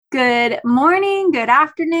Good morning, good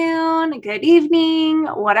afternoon, good evening,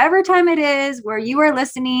 whatever time it is where you are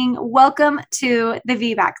listening. Welcome to the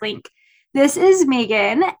VBAC link. This is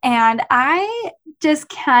Megan, and I just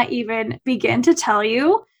can't even begin to tell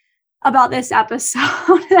you about this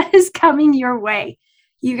episode that is coming your way.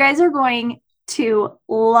 You guys are going to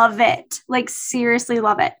love it, like seriously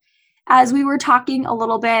love it. As we were talking a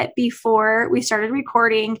little bit before we started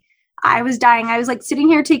recording, I was dying. I was like sitting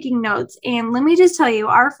here taking notes. And let me just tell you,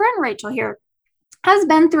 our friend Rachel here has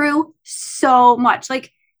been through so much,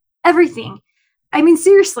 like everything. I mean,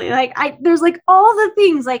 seriously, there's like all the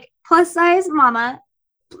things like plus size mama,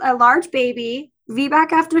 a large baby,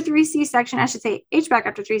 VBAC after 3C section, I should say HBAC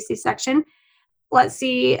after 3C section. Let's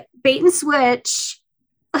see, bait and switch,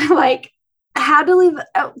 like how to leave,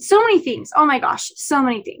 so many things. Oh my gosh, so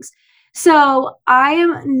many things. So I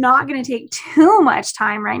am not going to take too much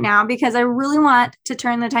time right now because I really want to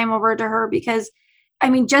turn the time over to her because, I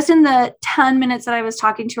mean, just in the 10 minutes that I was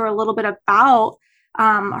talking to her a little bit about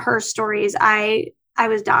her stories, I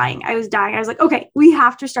was dying. I was like, okay, we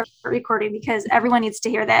have to start recording because everyone needs to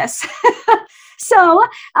hear this. So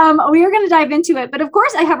we are going to dive into it. But of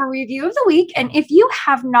course, I have a review of the week. And if you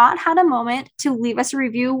have not had a moment to leave us a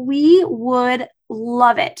review, we would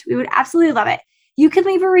love it. We would absolutely love it. You can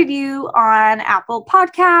leave a review on Apple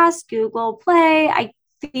Podcasts, Google Play, I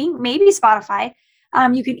think maybe Spotify.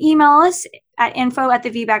 You can email us at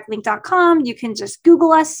info@thevbaclink.com. You can just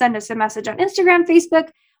Google us, send us a message on Instagram, Facebook,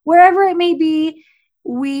 wherever it may be.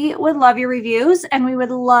 We would love your reviews and we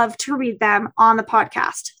would love to read them on the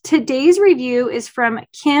podcast. Today's review is from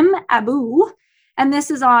Kim Abu, and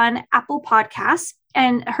this is on Apple Podcasts.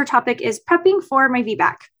 And her topic is prepping for my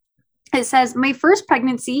VBAC. It says, my first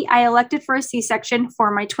pregnancy, I elected for a C-section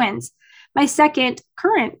for my twins. My second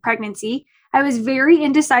current pregnancy, I was very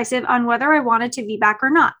indecisive on whether I wanted to VBAC or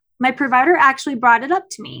not. My provider actually brought it up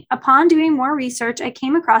to me. Upon doing more research, I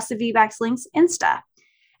came across the VBAC's links Insta.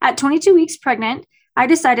 At 22 weeks pregnant, I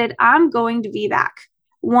decided I'm going to VBAC.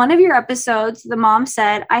 One of your episodes, the mom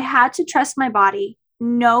said, I had to trust my body,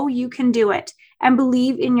 know you can do it, and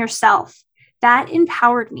believe in yourself. That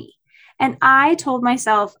empowered me. And I told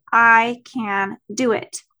myself I can do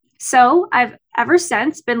it. So I've ever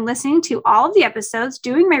since been listening to all of the episodes,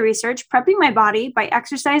 doing my research, prepping my body by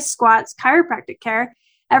exercise, squats, chiropractic care,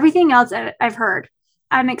 everything else that I've heard.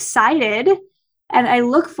 I'm excited and I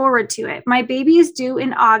look forward to it. My baby is due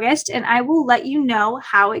in August and I will let you know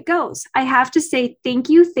how it goes. I have to say thank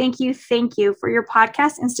you for your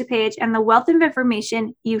podcast Insta page and the wealth of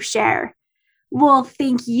information you share. Well,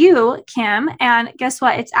 thank you, Kim. And guess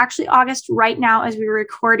what? It's actually August right now as we're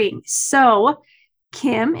recording. So,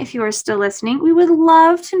 Kim, if you are still listening, we would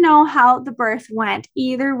love to know how the birth went.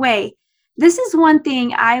 Either way, this is one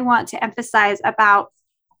thing I want to emphasize about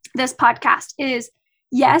this podcast is,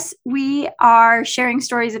 yes, we are sharing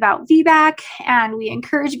stories about VBAC and we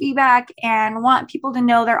encourage VBAC and want people to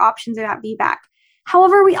know their options about VBAC.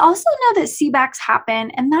 However, we also know that CBACs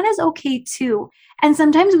happen, and that is okay too. And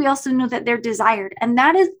sometimes we also know that they're desired, and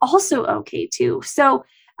that is also okay too. So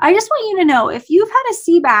I just want you to know, if you've had a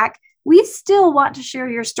CBAC, we still want to share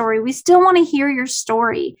your story. We still want to hear your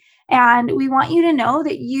story. And we want you to know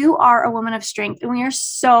that you are a woman of strength, and we are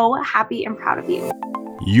so happy and proud of you.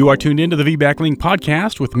 You are tuned into the VBAC Link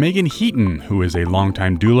podcast with Megan Heaton, who is a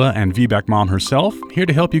longtime doula and VBAC mom herself, here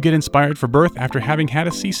to help you get inspired for birth after having had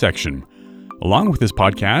a C-section. Along with this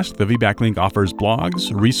podcast, the VBAC Link offers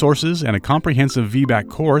blogs, resources, and a comprehensive VBAC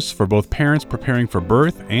course for both parents preparing for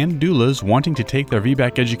birth and doulas wanting to take their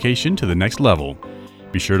VBAC education to the next level.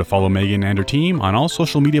 Be sure to follow Megan and her team on all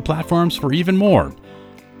social media platforms for even more.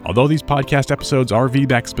 Although these podcast episodes are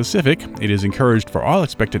VBAC specific, it is encouraged for all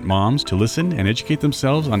expectant moms to listen and educate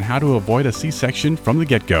themselves on how to avoid a C-section from the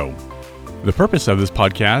get-go. The purpose of this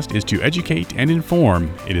podcast is to educate and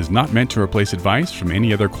inform. It is not meant to replace advice from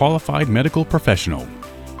any other qualified medical professional.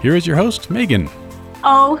 Here is your host, Megan.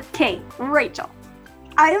 Okay, Rachel.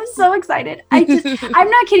 I am so excited. I'm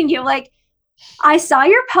not kidding you. Like, I saw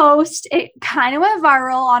your post. It kind of went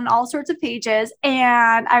viral on all sorts of pages.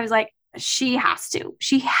 And I was like, she has to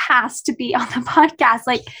be on the podcast.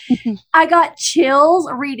 Like, I got chills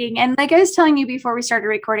reading. And like I was telling you before we started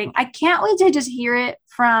recording, I can't wait to just hear it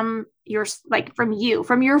from your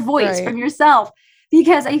voice, right, from yourself,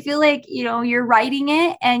 because I feel like, you're writing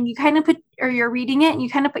it and you kind of you're reading it and you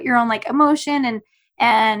kind of put your own like emotion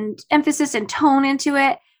and emphasis and tone into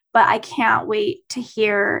it. But I can't wait to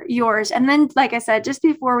hear yours. And then, like I said, just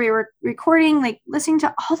before we were recording, like listening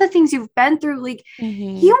to all the things you've been through, like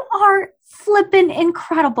you are flipping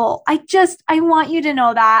incredible. I want you to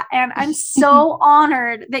know that. And I'm so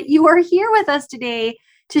honored that you are here with us today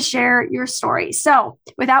to share your story. So,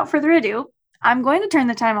 without further ado, I'm going to turn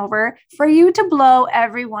the time over for you to blow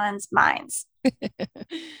everyone's minds.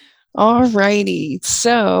 All righty.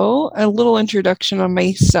 So, a little introduction on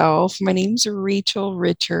myself. My name's Rachel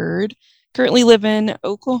Richard. Currently live in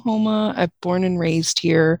Oklahoma. I'm born and raised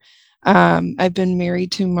here. I've been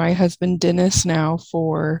married to my husband Dennis now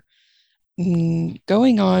for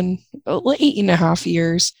going on 8.5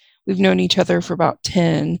 years. We've known each other for about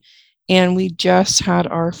 10, and we just had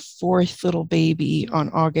our fourth little baby on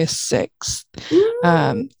August 6th.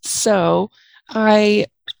 So I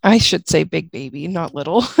I should say big baby, not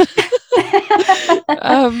little.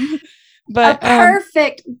 um, A but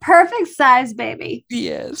perfect size baby.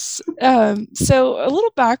 yes. So a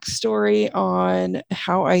little backstory on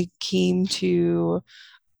how I came to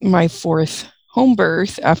my fourth home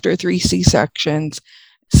birth after three C-sections.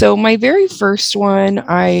 So my very first one,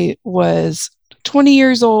 I was 20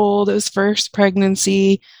 years old. It was first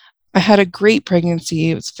pregnancy. I had a great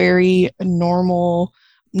pregnancy. It was very normal,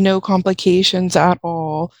 no complications at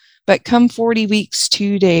all. But come 40 weeks,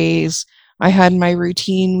 2 days, I had my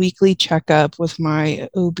routine weekly checkup with my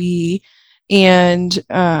OB, and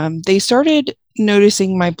they started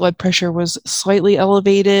noticing my blood pressure was slightly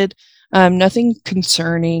elevated, nothing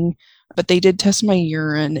concerning, but they did test my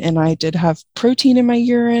urine, and I did have protein in my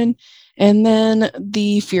urine. And then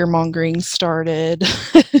the fear mongering started.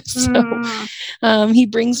 So he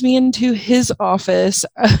brings me into his office,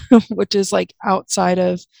 which is like outside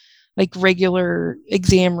of like regular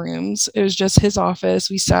exam rooms. It was just his office.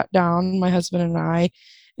 We sat down, my husband and I,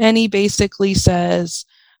 and he basically says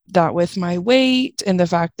that with my weight and the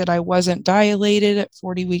fact that I wasn't dilated at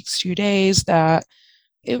 40 weeks, 2 days, that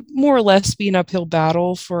it more or less be an uphill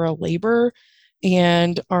battle for a labor.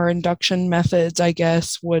 And our induction methods, I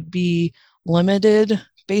guess, would be limited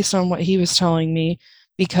based on what he was telling me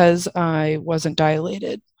because I wasn't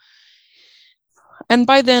dilated. And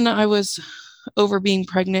by then I was over being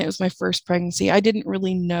pregnant. It was my first pregnancy. I didn't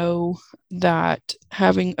really know that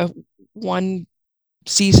having a one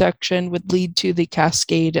C-section would lead to the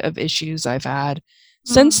cascade of issues I've had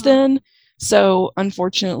since then. So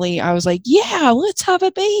unfortunately, I was like, yeah, let's have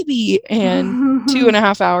a baby. And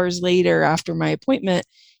 2.5 hours later, after my appointment,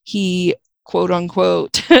 he quote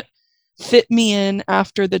unquote fit me in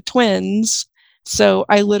after the twins. So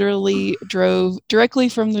I literally drove directly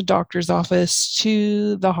from the doctor's office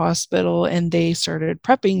to the hospital, and they started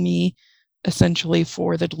prepping me essentially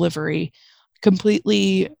for the delivery.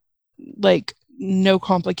 Completely like no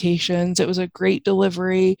complications. It was a great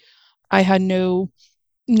delivery. I had no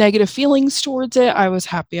negative feelings towards it. I was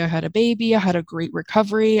happy I had a baby. I had a great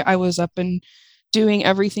recovery. I was up and doing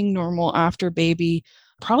everything normal after baby.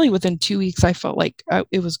 Probably within 2 weeks, I felt like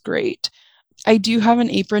it was great. I do have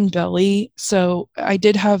an apron belly, so I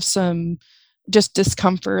did have some just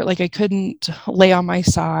discomfort. Like I couldn't lay on my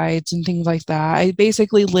sides and things like that. I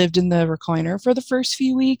basically lived in the recliner for the first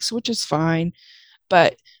few weeks, which is fine,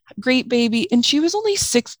 but great baby. And she was only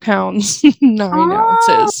 6 pounds, 9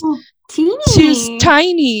 ounces. Oh, She's teeny.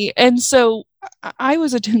 tiny. And so I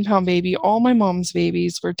was a 10-pound baby. All my mom's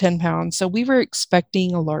babies were 10 pounds. So we were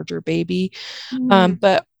expecting a larger baby.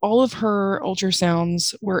 But all of her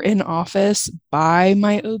ultrasounds were in office by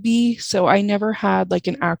my OB. So I never had like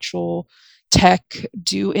an actual tech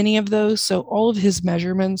do any of those. So all of his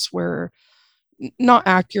measurements were not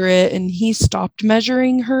accurate, and he stopped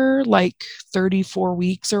measuring her like 34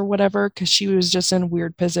 weeks or whatever because she was just in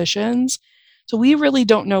weird positions. So we really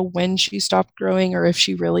don't know when she stopped growing or if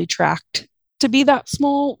she really tracked to be that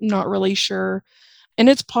small. Not really sure. And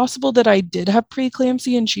it's possible that I did have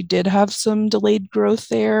preeclampsia and she did have some delayed growth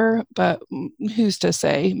there, but who's to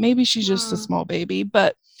say? Maybe she's just a small baby.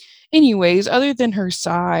 But anyways, other than her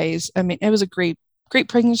size, I mean, it was a great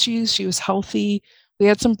pregnancy. She was healthy. We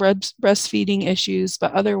had some breastfeeding issues,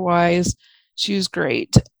 but otherwise, she was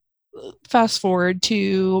great. Fast forward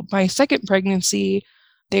to my second pregnancy,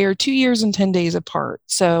 they are 2 years and 10 days apart.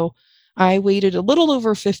 So I waited a little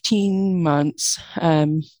over 15 months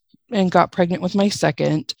and got pregnant with my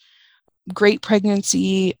second. Great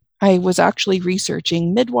pregnancy. I was actually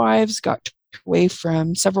researching midwives, got away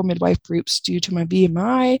from several midwife groups due to my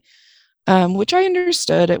BMI, which I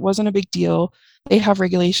understood. It wasn't a big deal. They have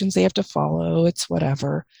regulations they have to follow. It's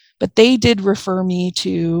whatever. But they did refer me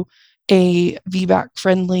to a VBAC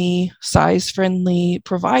friendly, size friendly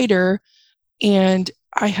provider. And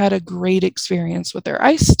I had a great experience with her.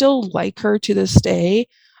 I still like her to this day.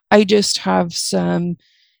 I just have some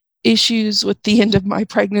issues with the end of my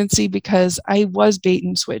pregnancy because I was bait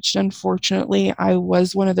and switched. Unfortunately, I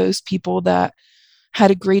was one of those people that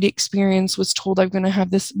had a great experience, was told I'm going to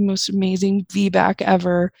have this most amazing VBAC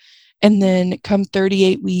ever. And then come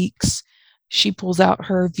 38 weeks, she pulls out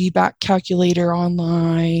her VBAC calculator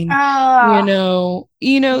online. Oh,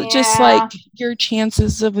 Just like yeah. your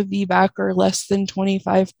chances of a VBAC are less than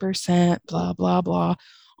 25%, blah, blah, blah.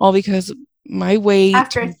 All because my weight,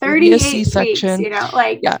 After my previous 38 weeks, C-section.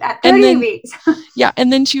 like Yeah. at And 38 then weeks. yeah.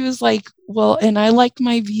 And then she was like, well, and I like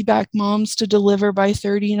my VBAC moms to deliver by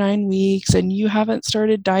 39 weeks, and you haven't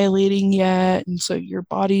started dilating yet. And so your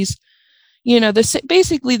body's,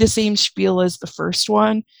 basically the same spiel as the first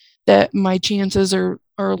one, that my chances are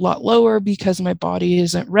a lot lower because my body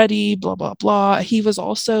isn't ready, blah, blah, blah. He was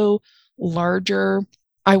also larger.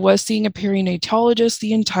 I was seeing a perinatologist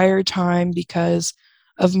the entire time because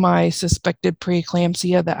of my suspected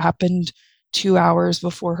preeclampsia that happened 2 hours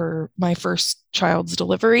before my first child's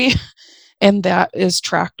delivery. And that is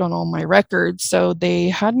tracked on all my records. So they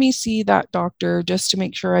had me see that doctor just to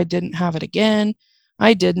make sure I didn't have it again.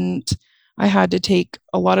 I didn't. I had to take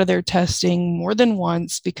a lot of their testing more than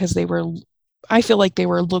once because I feel like they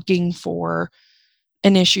were looking for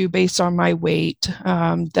an issue based on my weight,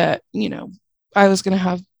 that, I was going to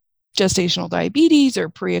have gestational diabetes or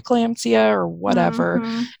preeclampsia or whatever.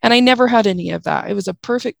 Mm-hmm. And I never had any of that. It was a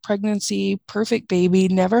perfect pregnancy, perfect baby,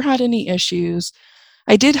 never had any issues.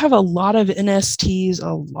 I did have a lot of NSTs,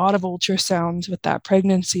 a lot of ultrasounds with that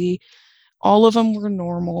pregnancy. All of them were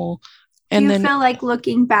normal. Do And you then, feel like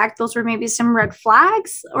looking back, those were maybe some red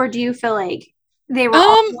flags, or do you feel like they were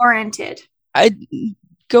all um, warranted? I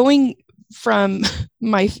going from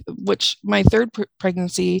my third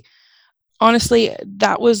pregnancy, honestly,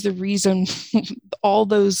 that was the reason. All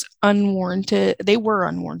those they were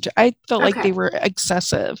unwarranted. I felt like they Okay. were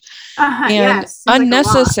excessive Uh-huh. and Yes. Seems like a lot.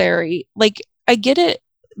 unnecessary. Like, I get it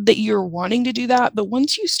that you're wanting to do that, but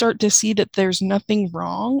once you start to see that there's nothing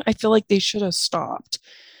wrong, I feel like they should have stopped.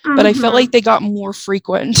 But I felt like Mm-hmm. they got more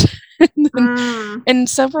frequent. and, Mm. and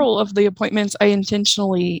several of the appointments I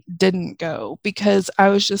intentionally didn't go because I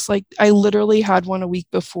was just like, I literally had one a week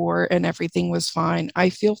before and everything was fine. I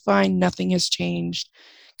feel fine. Nothing has changed,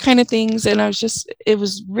 kind of things. And it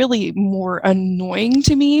was really more annoying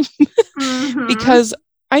to me Mm-hmm. because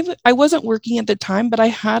I wasn't working at the time, but I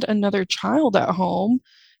had another child at home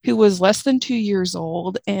who was less than 2 years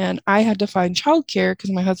old, and I had to find childcare because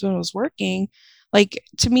my husband was working. Like,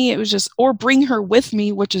 to me, it was just, or bring her with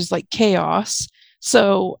me, which is like chaos.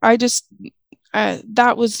 So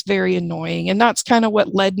that was very annoying. And that's kind of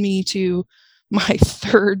what led me to my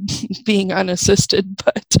third being unassisted.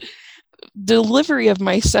 But delivery of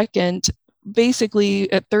my second,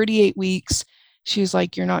 basically at 38 weeks, she's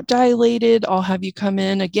like, you're not dilated. I'll have you come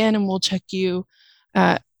in again and we'll check you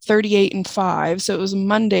at 38 and 5. So it was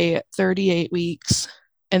Monday at 38 weeks.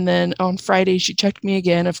 And then on Friday, she checked me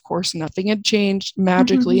again. Of course, nothing had changed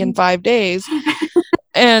magically in 5 days.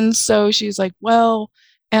 And so she's like, well,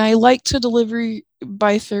 and I like to deliver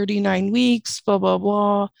by 39 weeks, blah, blah,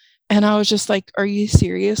 blah. And I was just like, are you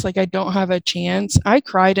serious? Like, I don't have a chance. I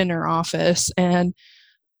cried in her office and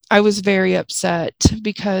I was very upset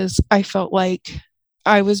because I felt like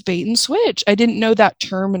I was bait and switch. I didn't know that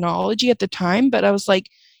terminology at the time, but I was like,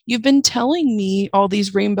 you've been telling me all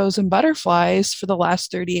these rainbows and butterflies for the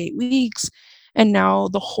last 38 weeks, and now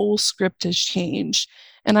the whole script has changed.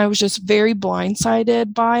 And I was just very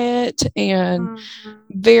blindsided by it and Mm-hmm.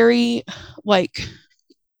 very, like,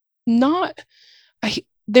 not, I,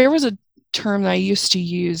 there was a term that I used to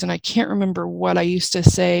use, and I can't remember what I used to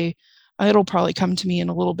say. It'll probably come to me in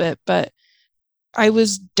a little bit, but I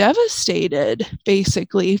was devastated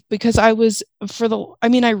basically because I researched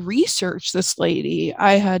this lady.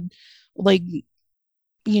 I had, like,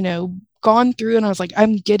 gone through and I was like,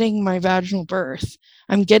 I'm getting my vaginal birth.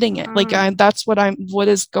 I'm getting it. Like, Mm. what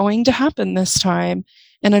is going to happen this time.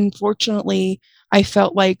 And unfortunately, I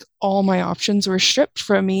felt like all my options were stripped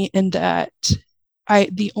from me and that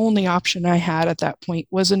the only option I had at that point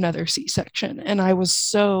was another C-section. And I was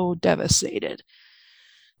so devastated.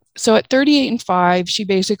 So at 38 and 5, she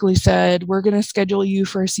basically said, we're going to schedule you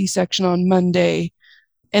for a C-section on Monday.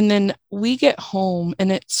 And then we get home,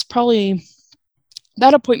 and it's probably,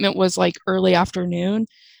 that appointment was like early afternoon.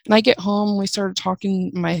 And I get home, we started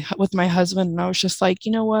talking with my husband, and I was just like,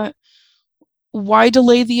 you know what? Why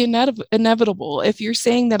delay the inevitable? If you're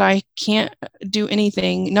saying that I can't do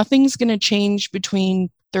anything, nothing's going to change between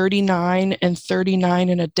 39 and 39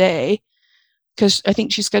 in a day, because I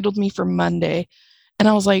think she scheduled me for Monday. And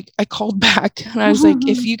I was like, I called back and I was like,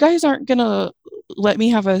 if you guys aren't going to let me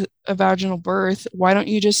have a vaginal birth, why don't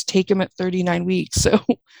you just take him at 39 weeks? So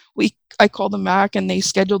I called them back and they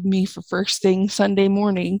scheduled me for first thing Sunday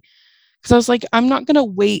morning. Cause I was like, I'm not going to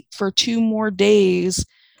wait for 2 more days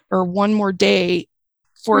or one more day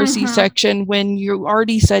for a Mm-hmm. C-section when you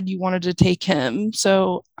already said you wanted to take him.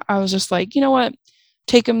 So I was just like, you know what?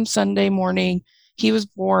 Take him Sunday morning. He was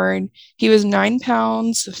born. He was 9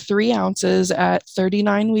 pounds, 3 ounces at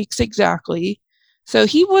 39 weeks exactly. So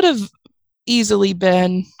he would have easily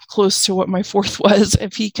been close to what my fourth was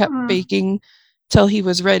if he kept Mm. baking till he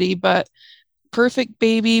was ready. But perfect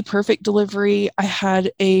baby, perfect delivery. I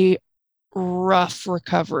had a rough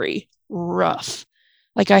recovery, rough.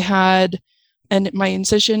 Like I had, and my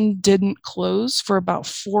incision didn't close for about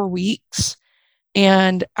 4 weeks.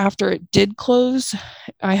 And after it did close,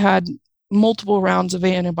 I had multiple rounds of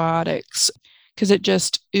antibiotics because it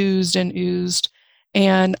just oozed and oozed.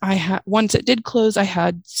 And I had, once it did close, I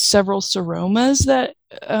had several seromas that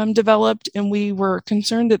developed, and we were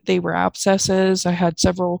concerned that they were abscesses. I had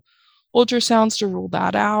several ultrasounds to rule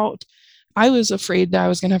that out. I was afraid that I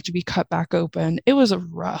was going to have to be cut back open. It was a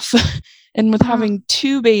rough. And with Mm. having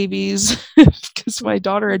two babies, because my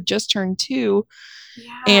daughter had just turned 2,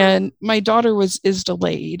 Yeah. and my daughter was is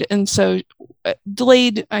delayed, and so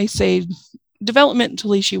delayed, I say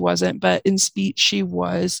developmentally she wasn't, but in speech she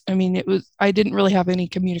was. I mean, it was, I didn't really have any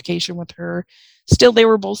communication with her. Still, they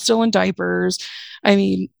were both still in diapers. I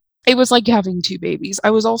mean, it was like having two babies.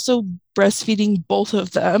 I was also breastfeeding both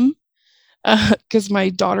of them because my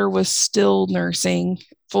daughter was still nursing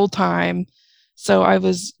full time. So I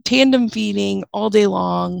was tandem feeding all day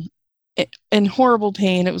long in horrible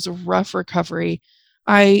pain. It was a rough recovery.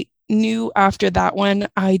 I knew after that one,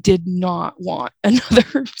 I did not want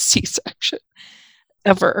another C section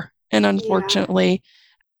ever. And Yeah. unfortunately,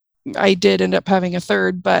 I did end up having a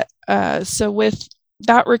third. But so with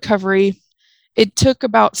that recovery, it took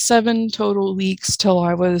about 7 total weeks till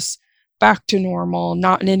I was back to normal,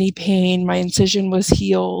 not in any pain. My incision was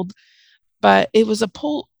healed, but it was a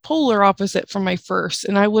polar opposite from my first,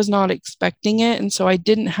 and I was not expecting it. And so I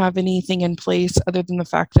didn't have anything in place other than the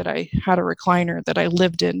fact that I had a recliner that I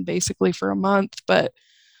lived in basically for a month. But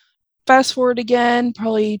fast forward again,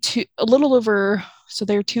 probably a little over, so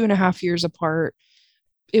they're 2.5 years apart.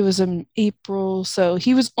 It was in April, so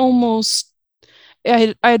he was almost.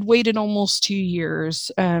 I had waited almost 2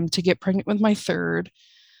 years to get pregnant with my third,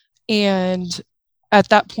 and at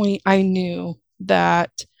that point, I knew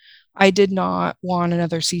that I did not want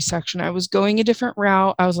another C-section. I was going a different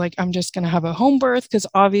route. I was like, I'm just going to have a home birth because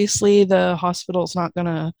obviously the hospital's not going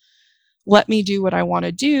to let me do what I want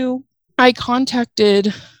to do. I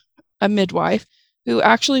contacted a midwife who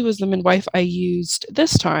actually was the midwife I used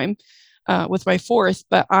this time with my fourth,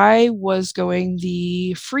 but I was going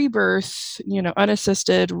the free birth,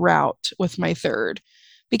 unassisted route with my third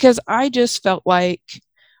because I just felt like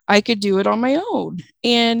I could do it on my own.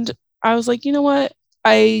 And I was like, you know what?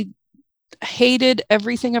 I hated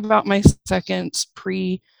everything about my seconds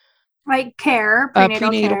Like care, prenatal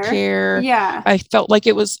prenatal care. care. Yeah. I felt like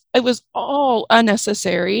it was all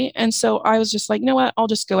unnecessary, and so I was just like, you know what? I'll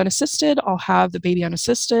just go unassisted. I'll have the baby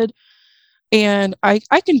unassisted, and I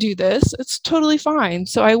can do this. It's totally fine.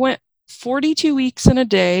 So I went 42 weeks in a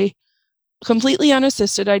day, completely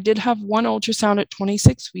unassisted. I did have one ultrasound at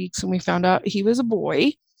 26 weeks, and we found out he was a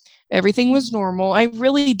boy. Everything was normal. I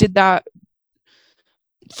really did that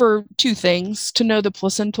for two things: to know the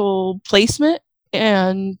placental placement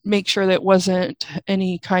and make sure that wasn't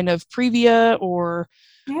any kind of previa or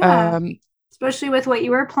Yeah. um, Especially with what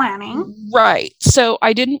you were planning. right. So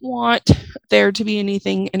I didn't want there to be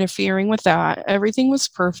anything interfering with that. Everything was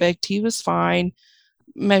perfect. He was fine,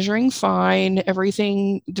 measuring fine.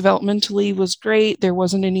 Everything developmentally was great. There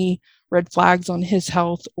wasn't any red flags on his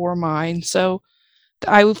health or mine. So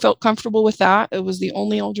I felt comfortable with that. It was the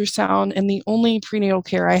only ultrasound and the only prenatal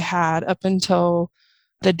care I had up until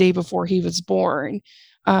the day before he was born.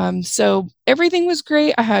 So everything was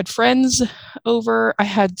great. I had friends over. I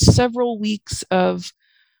had several weeks of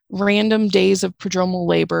random days of prodromal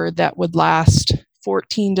labor that would last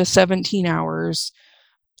 14 to 17 hours.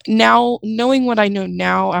 Now, knowing what I know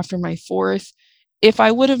now after my fourth, if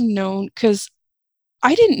I would have known, because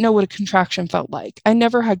I didn't know what a contraction felt like. I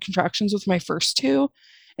never had contractions with my first two.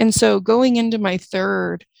 And so going into my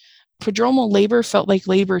third, prodromal labor felt like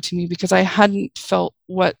labor to me because I hadn't felt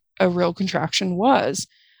what a real contraction was.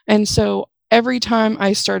 And so every time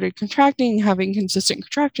I started contracting, having consistent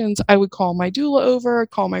contractions, I would call my doula over,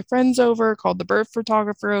 call my friends over, call the birth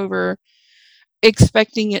photographer over,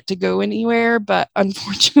 expecting it to go anywhere. But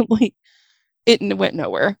unfortunately, it went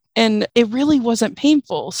nowhere. And it really wasn't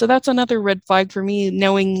painful. So that's another red flag for me,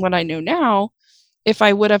 knowing what I know now. If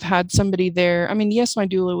I would have had somebody there, I mean, yes, my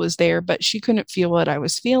doula was there, but she couldn't feel what I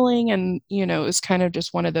was feeling. And, it was kind of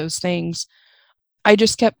just one of those things. I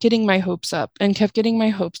just kept getting my hopes up and kept getting my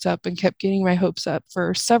hopes up and kept getting my hopes up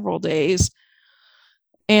for several days.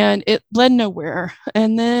 and it led nowhere.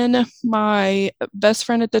 And then my best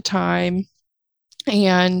friend at the time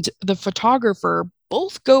and the photographer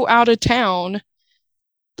both go out of town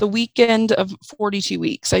the weekend of 42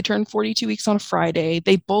 weeks. I turned 42 weeks on a Friday.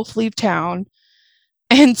 They both leave town.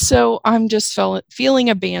 And so I'm just feeling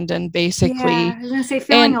abandoned, Yeah, basically. I was gonna say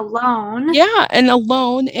feeling And alone. yeah, and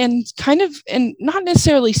alone and kind of, and not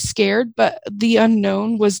necessarily scared, but the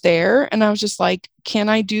unknown was there. And I was just like, can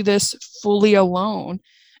I do this fully alone?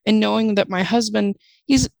 And knowing that my husband,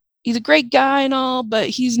 he's he's a great guy and all, but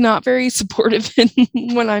he's not very supportive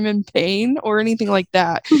when I'm in pain or anything like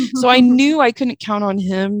that. So I knew I couldn't count on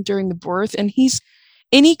him during the birth. And he's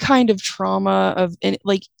any kind of trauma of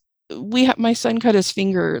like my son cut his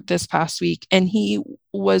finger this past week and he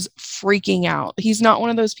was freaking out. He's not one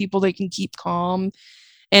of those people that can keep calm.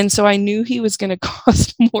 And so I knew he was going to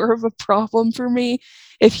cause more of a problem for me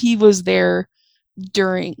if he was there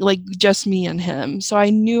during like just me and him. So I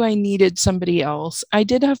knew I needed somebody else. I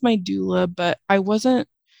did have my doula, but I wasn't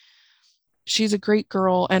she's a great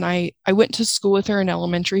girl and I went to school with her in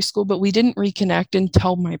elementary school, but we didn't reconnect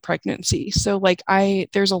until my pregnancy. So like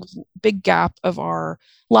there's a big gap of our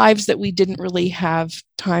lives that we didn't really have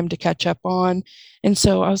time to catch up on. And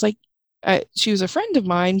so I was like she was a friend of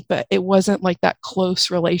mine, but it wasn't like that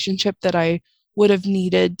close relationship that I would have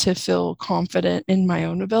needed to feel confident in my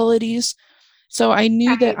own abilities. So I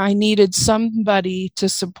knew that Right. I needed somebody to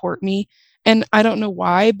support me. And I don't know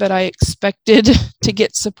why, but I expected to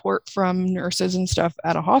get support from nurses and stuff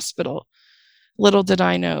at a hospital. Little did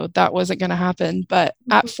I know that wasn't going to happen. But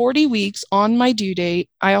at 40 weeks on my due date,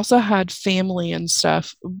 I also had family and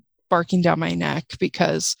stuff barking down my neck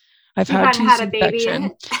because I've You had hadn't two had a baby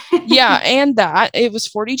C-section. yet. Yeah, and that it was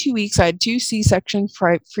 42 weeks. I had two C-sections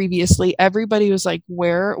previously. Everybody was like,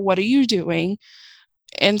 what are you doing?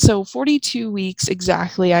 And so 42 weeks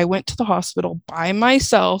exactly, I went to the hospital by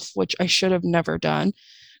myself, which I should have never done.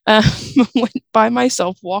 Um, went by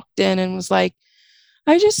myself, walked in and was like,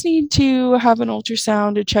 I just need to have an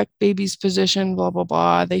ultrasound to check baby's position, blah, blah,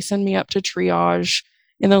 blah. They send me up to triage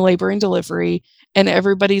in the labor and delivery. And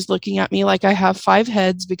everybody's looking at me like I have five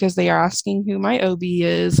heads because they are asking who my OB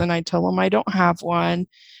is. And I tell them I don't have one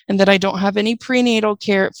and that I don't have any prenatal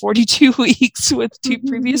care at 42 weeks with two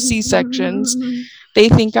previous C-sections. They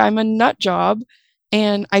think I'm a nut job.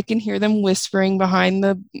 And I can hear them whispering behind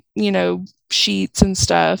the, sheets and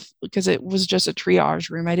stuff because it was just a triage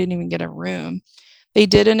room. I didn't even get a room. They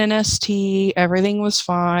did an NST, everything was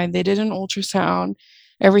fine. They did an ultrasound,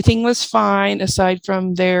 everything was fine, aside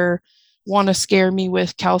from their want to scare me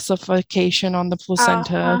with calcification on the Oh,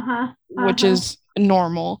 placenta, uh-huh. which Uh-huh. is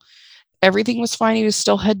normal. Everything was fine. He was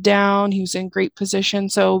still head down, he was in great position.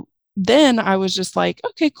 So then I was just like,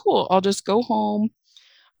 okay, cool. I'll just go home.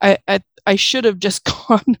 I should have just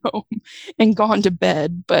gone home and gone to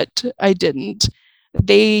bed, but I didn't.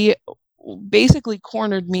 They basically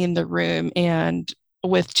cornered me in the room and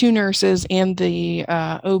with two nurses and the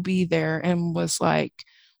OB there and was like,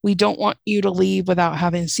 we don't want you to leave without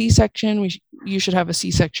having a C-section. You should have a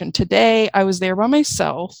C-section today. I was there by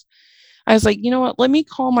myself. I was like, you know what? Let me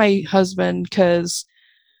call my husband because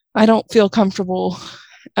I don't feel comfortable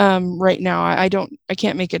right now. I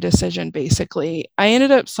can't make a decision basically. I ended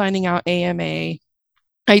up signing out AMA.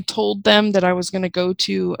 I told them that I was going to go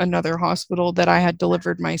to another hospital that I had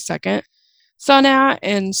delivered my second son at.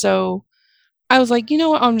 And so I was like, you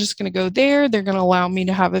know what? I'm just going to go there. They're going to allow me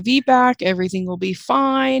to have a VBAC. Everything will be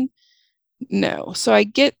fine. No. So I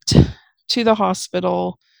get to the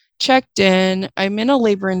hospital, checked in. I'm in a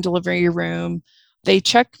labor and delivery room. They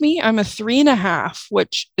check me. I'm a 3.5,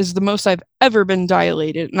 which is the most I've ever been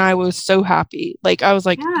dilated. And I was so happy. Like, I was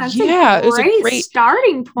like, Yeah, it's a yeah, it was a great great,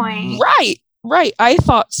 starting point. right, right. I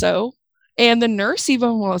thought so. And the nurse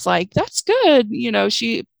even was like, that's good.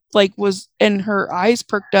 She like was, and her eyes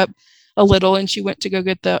perked up a little and she went to go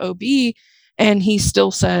get the OB. And he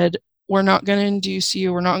still said, we're not going to induce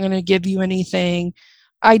you. We're not going to give you anything.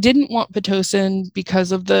 I didn't want Pitocin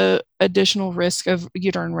because of the additional risk of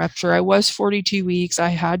uterine rupture. I was 42 weeks. I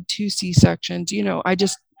had two C-sections.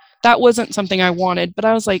 That wasn't something I wanted. But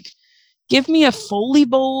I was like, give me a Foley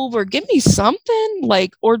bulb or give me something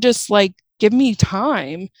like, or just like, give me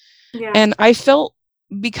time. Yeah. And I felt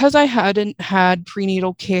because I hadn't had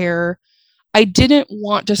prenatal care, I didn't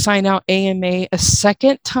want to sign out AMA a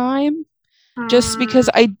second time just because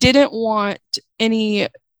Mm, I didn't want any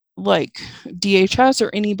like DHS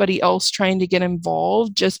or anybody else trying to get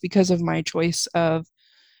involved just because of my choice of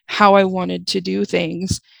how I wanted to do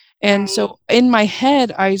things. And right. so in my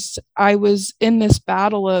head, I was in this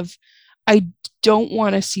battle of, I don't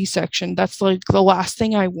want a C-section. That's like the last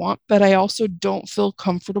thing I want, but I also don't feel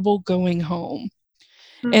comfortable going home.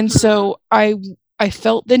 And so I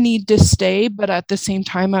felt the need to stay, but at the same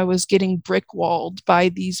time, I was getting brick walled by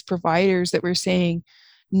these providers that were saying,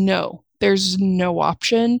 no, there's no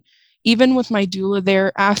option. Even with my doula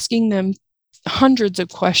there, asking them hundreds of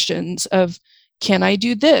questions of, can I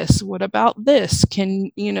do this? What about this?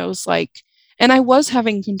 It's like, and I was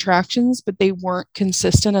having contractions, but they weren't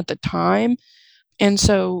consistent at the time. And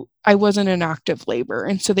so I wasn't in active labor.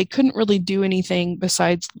 And so they couldn't really do anything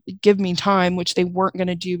besides give me time, which they weren't going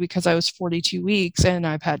to do because I was 42 weeks and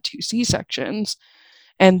I've had 2 C-sections.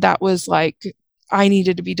 And that was like, I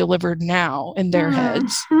needed to be delivered now in their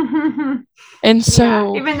heads. And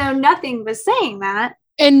so, even though nothing was saying that.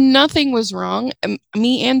 And nothing was wrong.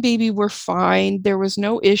 Me and baby were fine. There was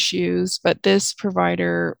no issues, but this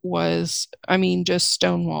provider was, just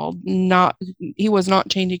stonewalled. He was not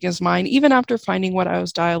changing his mind, even after finding what I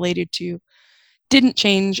was dilated to, didn't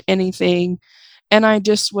change anything. And I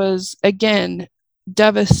just was, again,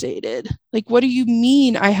 devastated. Like, what do you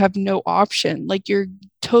mean I have no option? Like, you're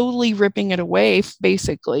totally ripping it away,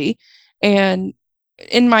 basically. And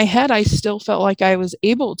in my head, I still felt like I was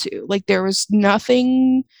able to. Like, there was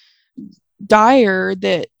nothing dire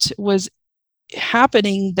that was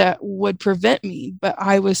happening that would prevent me, but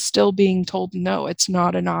I was still being told, no, it's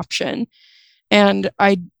not an option. And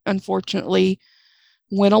I unfortunately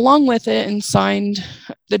went along with it and signed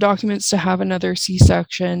the documents to have another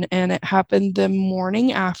C-section. And it happened the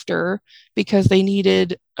morning after because they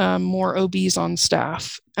needed more OBs on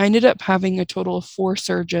staff. I ended up having a total of 4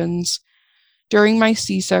 surgeons during my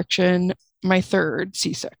C-section, my 3rd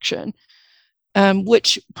C-section,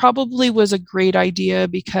 which probably was a great idea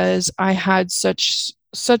because I had such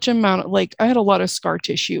amount of, I had a lot of scar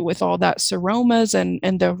tissue with all that seromas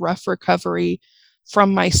and the rough recovery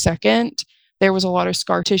from my second. There was a lot of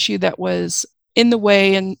scar tissue that was in the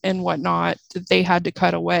way and whatnot that they had to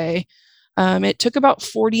cut away. It took about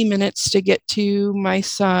 40 minutes to get to my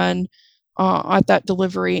son at that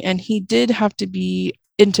delivery, and he did have to be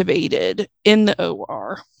intubated in the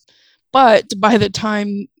OR. But by the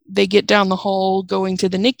time they get down the hall going to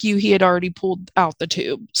the NICU, he had already pulled out the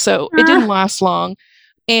tube. So it didn't last long.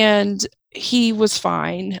 And he was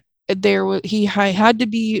fine. He had to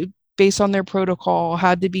be, based on their protocol,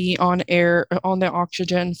 had to be on the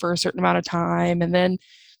oxygen for a certain amount of time. And then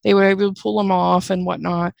they were able to pull him off and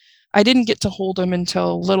whatnot. I didn't get to hold him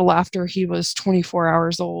until a little after he was 24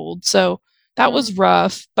 hours old. So that was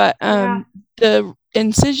rough. But the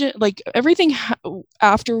incision, everything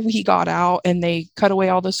after we got out and they cut away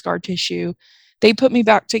all the scar tissue, they put me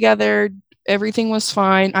back together. Everything was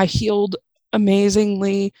fine. I healed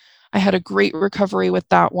amazingly. I had a great recovery with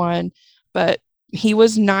that one. But he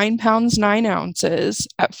was 9 pounds, 9 ounces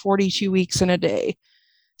at 42 weeks and a day.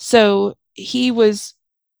 So he was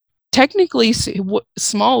technically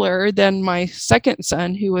smaller than my second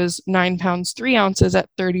son, who was 9 pounds, 3 ounces at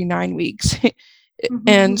 39 weeks.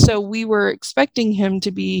 And so we were expecting him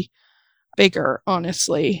to be bigger,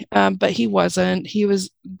 honestly. But he wasn't. He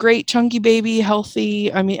was great, chunky baby,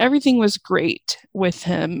 healthy. Everything was great with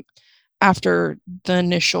him after the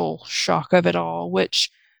initial shock of it all,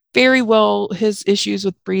 which very well his issues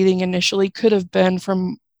with breathing initially could have been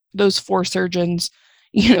from those 4 surgeons,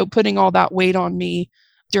 putting all that weight on me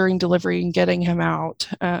during delivery and getting him out.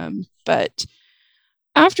 But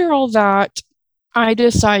after all that, I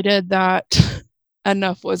decided that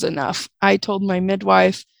enough was enough. I told my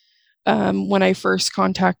midwife when I first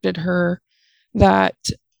contacted her that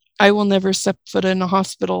I will never step foot in a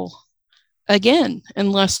hospital again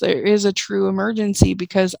unless there is a true emergency,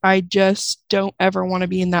 because I just don't ever want to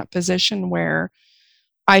be in that position where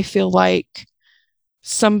I feel like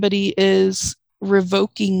somebody is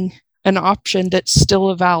revoking an option that's still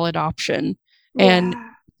a valid option. And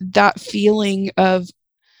that feeling of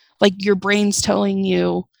your brain's telling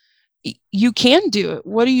you, you can do it.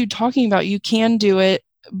 What are you talking about? You can do it.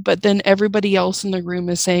 But then everybody else in the room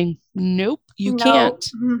is saying, nope, you can't.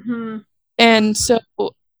 And so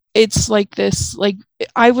it's like this,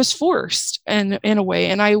 I was forced and in a way,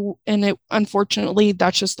 unfortunately,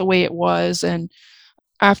 that's just the way it was. And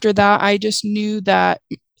after that, I just knew that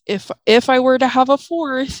if I were to have a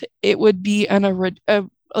 4th, it would be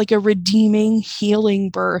a redeeming, healing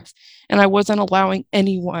birth. And I wasn't allowing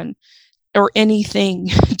anyone or anything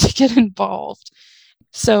to get involved.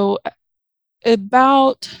 So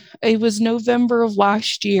it was November of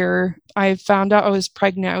last year, I found out I was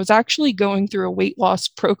pregnant. I was actually going through a weight loss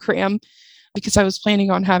program because I was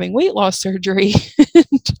planning on having weight loss surgery.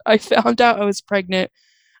 And I found out I was pregnant.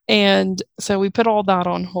 And so we put all that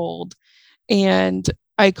on hold. And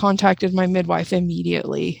I contacted my midwife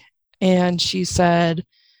immediately. And she said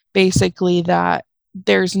basically that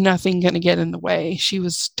there's nothing going to get in the way. She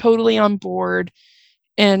was totally on board.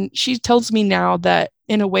 And she tells me now that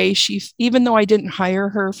in a way, even though I didn't hire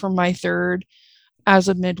her for my third as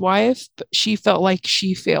a midwife, she felt like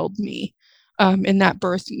she failed me in that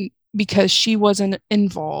birth because she wasn't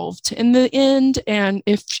involved in the end. And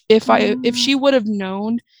if she would have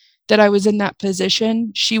known that I was in that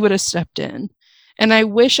position, she would have stepped in. And I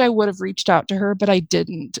wish I would have reached out to her, but I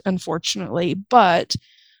didn't, unfortunately. But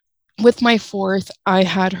with my fourth, I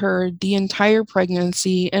had her the entire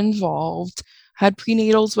pregnancy involved, had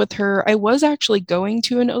prenatals with her. I was actually going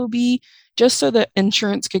to an OB just so that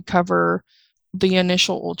insurance could cover the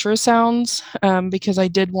initial ultrasounds because I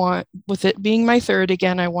did want, with it being my third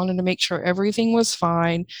again, I wanted to make sure everything was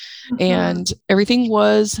fine. And everything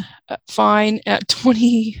was fine at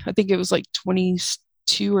 20, I think it was like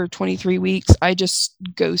 22 or 23 weeks. I just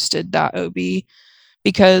ghosted that OB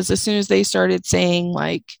because as soon as they started saying,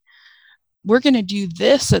 like, we're going to do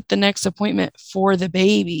this at the next appointment for the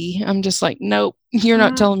baby, I'm just like, nope, you're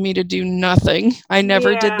not telling me to do nothing. I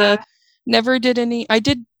never did any, I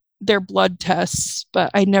did their blood tests,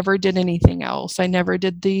 but I never did anything else. I never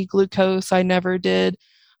did the glucose. I never did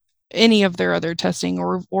any of their other testing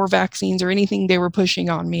or vaccines or anything they were pushing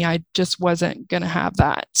on me. I just wasn't going to have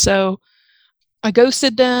that. So I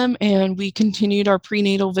ghosted them and we continued our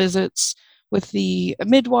prenatal visits with the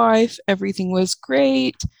midwife. Everything was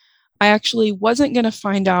great. I actually wasn't going to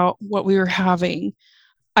find out what we were having.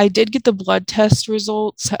 I did get the blood test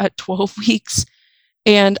results at 12 weeks,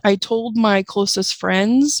 and I told my closest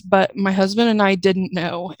friends, but my husband and I didn't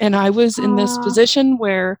know. And I was in this position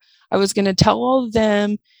where I was going to tell all of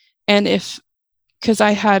them. And because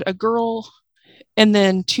I had a girl and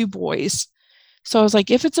then two boys. So I was like,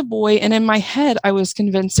 if it's a boy, and in my head, I was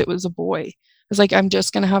convinced it was a boy. I was like, I'm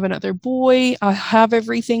just going to have another boy. I have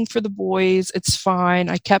everything for the boys. It's fine.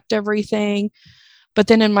 I kept everything. But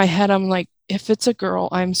then in my head, I'm like, if it's a girl,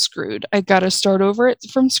 I'm screwed. I got to start over it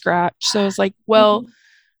from scratch. So I was like, well,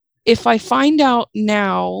 if I find out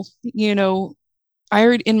now, I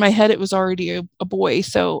already, in my head, it was already a boy.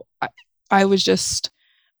 So I was just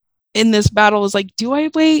in this battle, was like, do I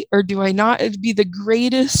wait or do I not? It'd be the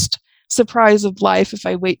greatest surprise of life if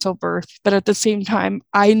I wait till birth. But at the same time,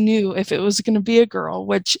 I knew if it was going to be a girl,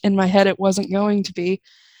 which in my head it wasn't going to be,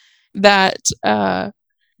 that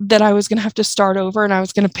that I was going to have to start over and I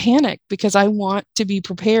was going to panic because I want to be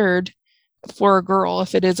prepared for a girl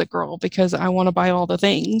if it is a girl because I want to buy all the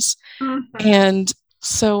things. And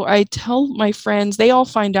so I tell my friends, they all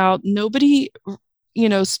find out, nobody,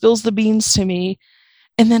 spills the beans to me.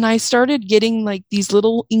 And then I started getting like these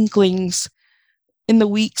little inklings in the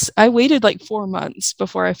weeks. I waited like 4 months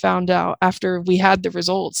before I found out after we had the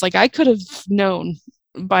results. Like I could have known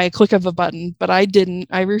by a click of a button, but I didn't.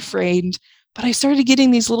 I refrained. But I started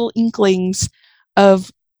getting these little inklings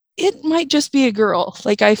of it might just be a girl.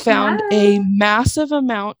 Like I found a massive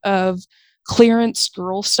amount of clearance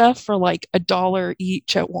girl stuff for like $1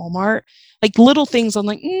 each at Walmart. Like little things I'm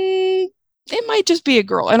like, it might just be a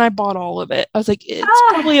girl. And I bought all of it. I was like, it's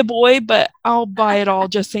probably a boy, but I'll buy it all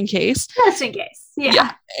just in case. Just in case.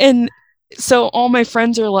 Yeah. And so all my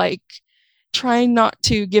friends are like trying not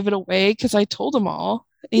to give it away because I told them all,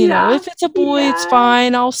 if it's a boy, it's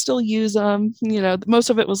fine. I'll still use them. Most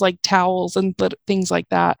of it was like towels and things like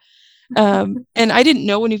that. And I didn't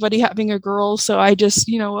know anybody having a girl. So I just,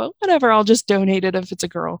 whatever, I'll just donate it if it's a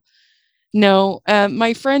girl. No,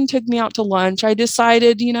 my friend took me out to lunch. I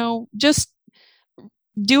decided, just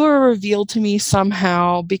do a reveal to me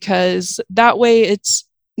somehow because that way it's,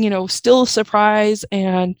 still a surprise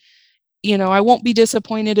and, I won't be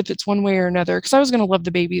disappointed if it's one way or another because I was going to love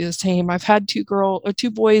the baby the same. I've had two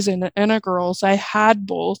boys and a girl. So I had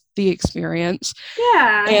both the experience.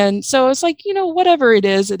 Yeah. And so it's like, whatever it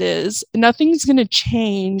is, it is. Nothing's going to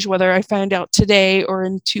change whether I find out today or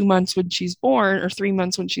in 2 months when she's born or 3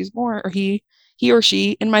 months when she's born or he or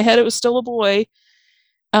she. In my head, it was still a boy.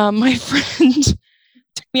 My friend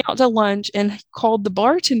took me out to lunch and called the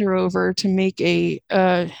bartender over to make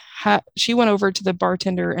she went over to the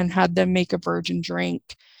bartender and had them make a virgin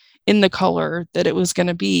drink in the color that it was going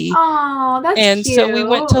to be. Oh, that's and cute. So we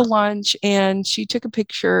went to lunch and she took a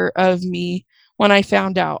picture of me. When I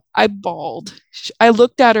found out, I bawled. I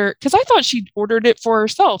looked at her because I thought she'd ordered it for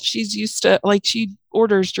herself. She's used to, like, she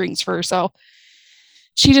orders drinks for herself.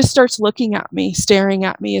 She just starts looking at me, staring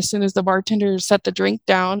at me as soon as the bartender set the drink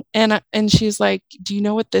down. And she's like, do you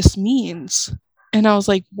know what this means? And I was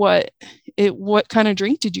like, what kind of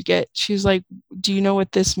drink did you get? She's like, do you know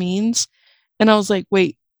what this means? And I was like,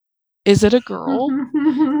 wait, is it a girl?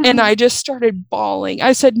 And I just started bawling.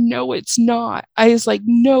 I said, no, it's not. I was like,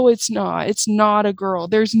 no, it's not. It's not a girl.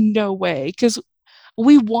 There's no way. Because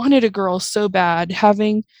we wanted a girl so bad.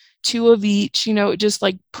 Having two of each, it just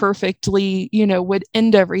like perfectly, would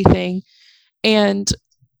end everything. And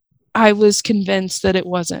I was convinced that it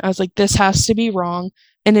wasn't. I was like, this has to be wrong.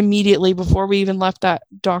 And immediately before we even left that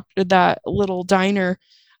little diner,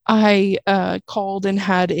 I called and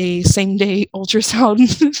had a same day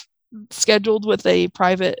ultrasound scheduled with a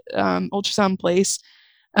private ultrasound place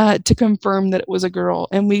to confirm that it was a girl.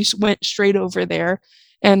 And we went straight over there.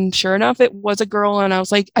 And sure enough, it was a girl. And I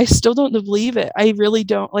was like, I still don't believe it. I really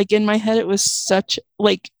don't. Like in my head, it was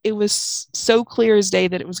it was so clear as day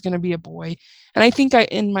that it was going to be a boy. And I think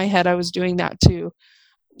in my head, I was doing that too,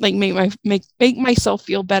 like make myself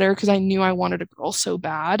feel better because I knew I wanted a girl so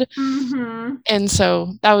bad. Mm-hmm. And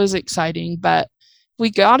so that was exciting. But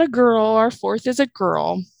we got a girl. Our fourth is a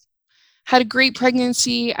girl. Had a great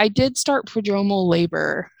pregnancy. I did start prodromal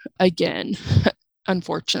labor again,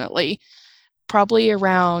 unfortunately, probably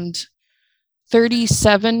around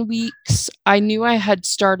 37 weeks. I knew I had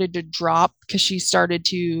started to drop because she started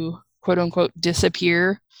to quote unquote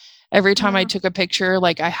disappear. Every time I took a picture,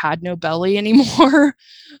 like I had no belly anymore.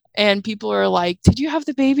 And people are like, did you have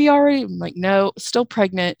the baby already? I'm like, no, still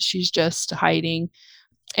pregnant. She's just hiding.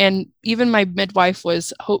 And even my midwife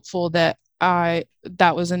was hopeful that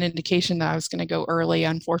that was an indication that I was going to go early.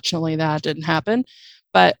 Unfortunately, that didn't happen.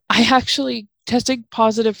 But I actually tested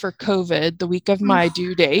positive for COVID the week of my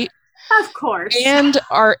due date. Of course. And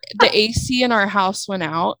the AC in our house went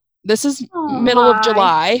out. This is Oh middle of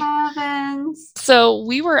July. Heavens. So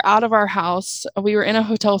we were out of our house. We were in a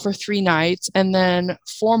hotel for 3 nights and then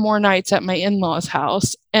 4 more nights at my in-laws'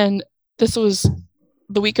 house. And this was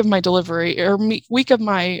the week of my delivery or week of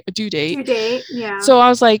my due date. Due date, yeah. So I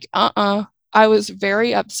was like, I was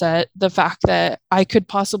very upset the fact that I could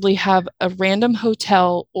possibly have a random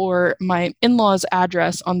hotel or my in-laws'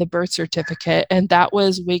 address on the birth certificate, and that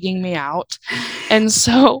was wigging me out. And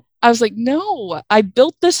so I was like, no, I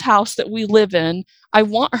built this house that we live in. I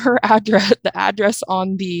want her address, the address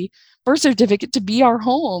on the birth certificate to be our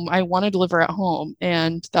home. I want to deliver at home.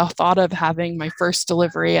 And the thought of having my first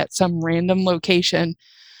delivery at some random location,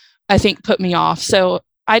 I think, put me off. So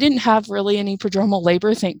I didn't have really any prodromal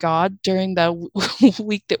labor, thank God, during the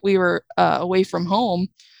week that we were away from home,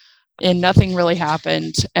 and nothing really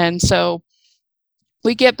happened. And so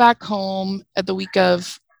we get back home at the week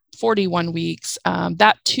of 41 weeks.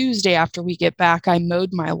 That Tuesday after we get back, I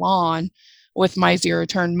mowed my lawn with my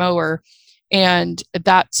zero-turn mower. And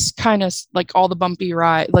that's kind of like all the bumpy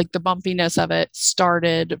ride, like the bumpiness of it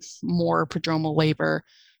started more prodromal labor.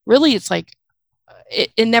 Really, it's like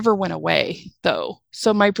it never went away though.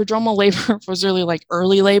 So my prodromal labor was really like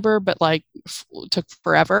early labor, but like took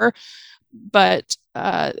forever. But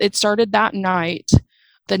it started that night.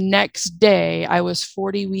 The next day, I was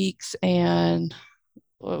 40 weeks and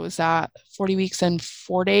what was that? 40 weeks and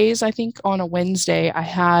 4 days, I think, on a Wednesday. I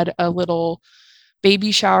had a little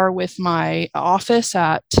baby shower with my office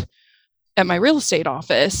at my real estate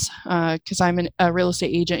office because I'm a real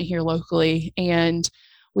estate agent here locally. And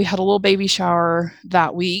we had a little baby shower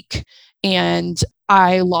that week. And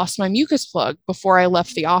I lost my mucus plug before I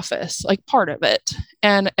left the office, like part of it.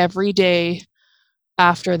 And every day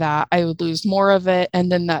after that, I would lose more of it.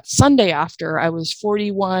 And then that Sunday after, I was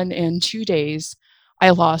 41 and 2 days,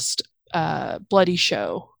 I lost bloody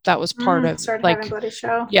show. That was part of started like having bloody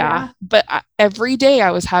show. yeah. But every day I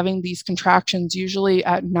was having these contractions, usually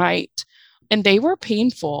at night, and they were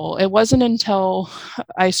painful. It wasn't until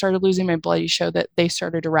I started losing my bloody show that they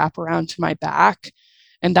started to wrap around to my back.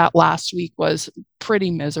 And that last week was pretty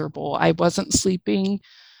miserable. I wasn't sleeping.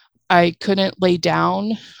 I couldn't lay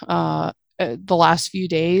down. The last few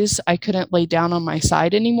days, I couldn't lay down on my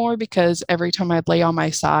side anymore because every time I'd lay on my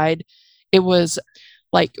side, it was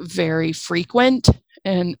like very frequent,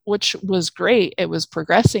 and which was great. It was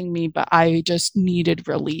progressing me, but I just needed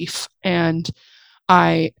relief. And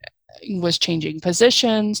I was changing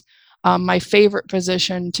positions. My favorite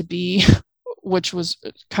position to be, which was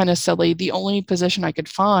kind of silly, the only position I could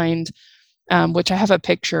find, which I have a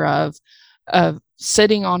picture of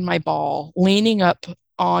sitting on my ball, leaning up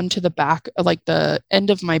onto the back, like the end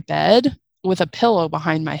of my bed with a pillow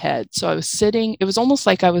behind my head. So I was sitting, it was almost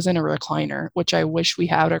like I was in a recliner, which I wish we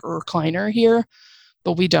had a recliner here,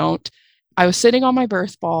 but we don't. I was sitting on my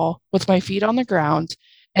birth ball with my feet on the ground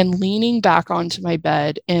and leaning back onto my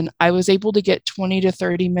bed. And I was able to get 20 to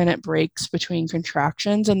 30-minute breaks between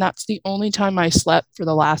contractions. And that's the only time I slept for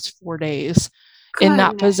the last 4 days in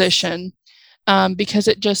that position. Because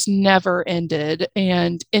it just never ended.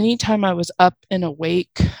 And anytime I was up and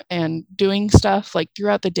awake and doing stuff like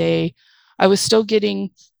throughout the day, I was still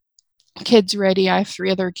getting kids ready. I have 3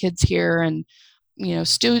 other kids here, and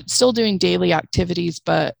still doing daily activities,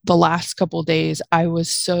 but the last couple of days I was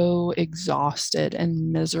so exhausted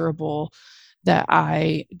and miserable that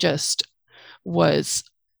I just was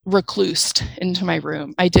reclused into my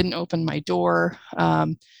room. I didn't open my door.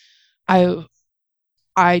 I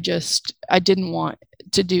I didn't want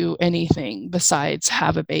to do anything besides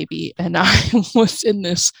have a baby, and I was in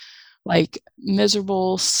this like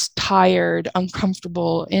miserable, tired,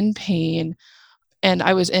 uncomfortable, in pain. And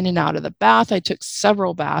I was in and out of the bath. I took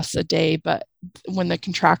several baths a day, but when the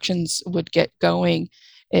contractions would get going,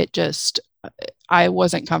 it just, I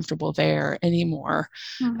wasn't comfortable there anymore.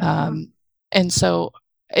 Mm-hmm. And so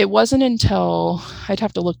it wasn't until I'd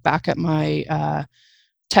have to look back at my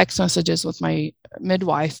text messages with my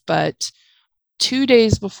midwife, but 2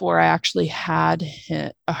 days before I actually had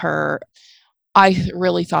her, I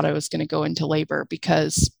really thought I was going to go into labor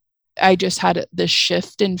because I just had this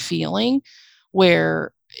shift in feeling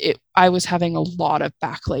where I was having a lot of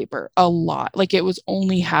back labor, a lot. Like it was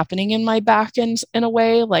only happening in my back in a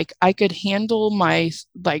way. Like I could handle my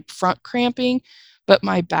like front cramping, but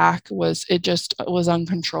my back it just was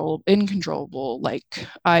incontrollable. Like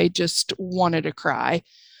I just wanted to cry.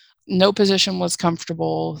 No position was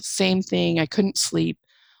comfortable. Same thing. I couldn't sleep.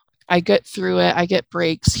 I get through it. I get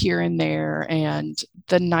breaks here and there. And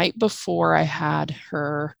the night before I had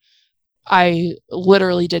her, I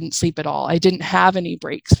literally didn't sleep at all. I didn't have any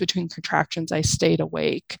breaks between contractions. I stayed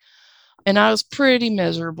awake and I was pretty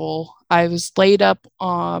miserable. I was laid up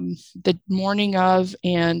the morning of,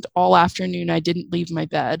 and all afternoon I didn't leave my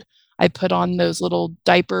bed. I put on those little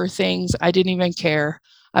diaper things. I didn't even care.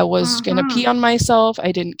 I was going to Mm-hmm. pee on myself.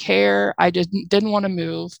 I didn't care. I didn't want to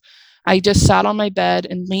move. I just sat on my bed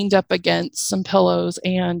and leaned up against some pillows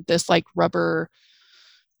and this like rubber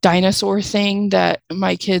dinosaur thing that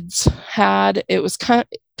my kids had. It was kind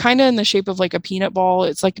of in the shape of like a peanut ball.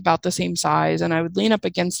 It's like about the same size, and I would lean up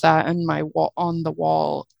against that and my wall on the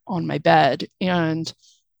wall on my bed, and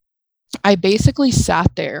I basically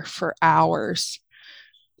sat there for hours.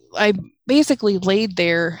 I basically laid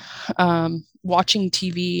there watching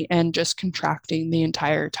TV and just contracting the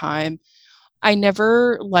entire time. I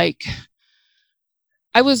never like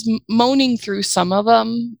I was moaning through some of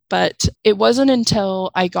them, but it wasn't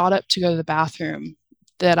until I got up to go to the bathroom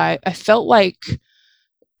that I felt like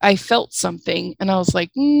I felt something, and I was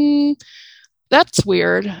like, that's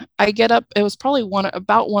weird. I get up, it was probably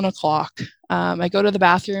about 1 o'clock. I go to the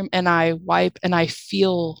bathroom and I wipe and I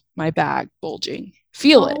feel my bag bulging.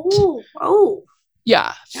 Feel it. Oh,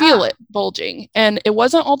 Yeah, feel yeah. it bulging. And it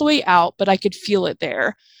wasn't all the way out, but I could feel it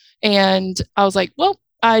there. And I was like, well,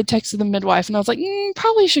 I texted the midwife and I was like,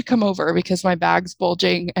 probably should come over because my bag's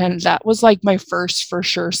bulging. And that was like my first for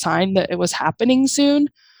sure sign that it was happening soon.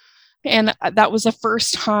 And that was the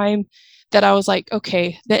first time that I was like,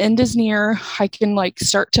 okay, the end is near. I can like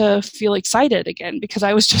start to feel excited again because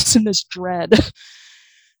I was just in this dread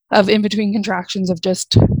of in between contractions of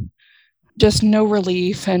just no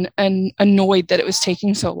relief and annoyed that it was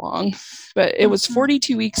taking so long. But it was Mm-hmm.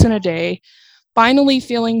 42 weeks in a day, finally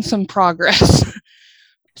feeling some progress.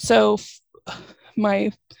 So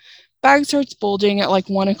my bag starts bulging at like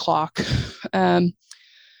 1 o'clock. Um,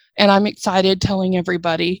 and I'm excited, telling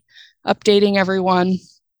everybody, updating everyone.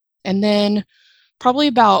 And then probably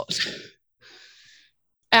about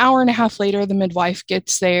an hour and a half later, the midwife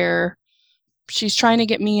gets there. She's trying to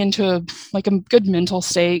get me into like a good mental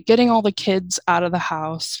state, getting all the kids out of the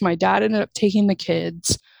house. My dad ended up taking the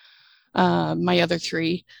kids, my other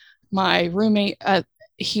three. My roommate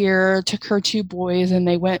here took her two boys and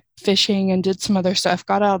they went fishing and did some other stuff,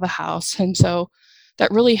 got out of the house. And so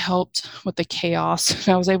that really helped with the chaos.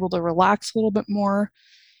 I was able to relax a little bit more.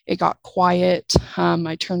 It got quiet.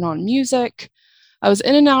 I turned on music. I was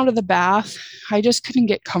in and out of the bath. I just couldn't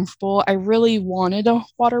get comfortable. I really wanted a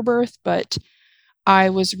water birth, but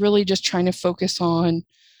I was really just trying to focus on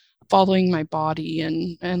following my body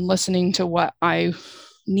and listening to what I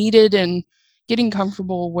needed and getting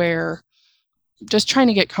comfortable where just trying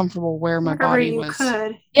to get comfortable where my Wherever body you was.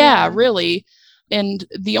 could. Yeah, Yeah. really. And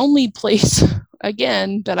the only place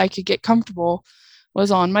again that I could get comfortable was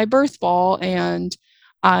on my birth ball, and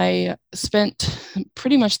I spent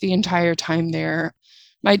pretty much the entire time there.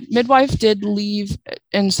 My midwife did leave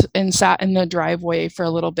and sat in the driveway for a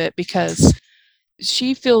little bit because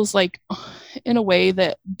she feels like in a way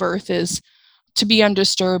that birth is to be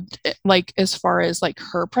undisturbed, like as far as like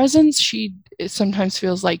her presence, she sometimes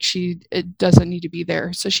feels like it doesn't need to be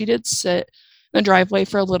there, so she did sit in the driveway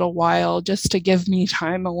for a little while just to give me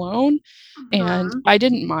time alone. And Mm-hmm. I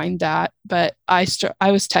didn't mind that, but I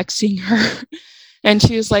was texting her and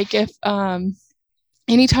she was like,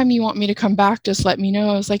 anytime you want me to come back, just let me know.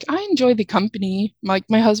 I was like, I enjoy the company. Like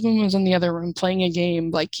my husband was in the other room playing a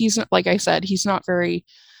game. Like he's not, like I said, he's not very,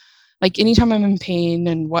 like anytime I'm in pain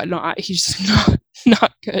and whatnot, he's just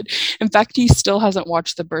not good. In fact, he still hasn't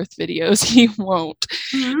watched the birth videos. He won't.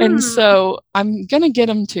 And Mm. so I'm gonna get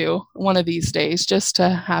him to one of these days just to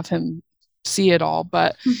have him see it all.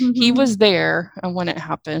 But he was there when it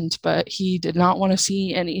happened, but he did not want to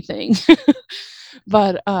see anything.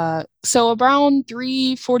 But so around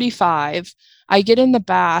 3:45, I get in the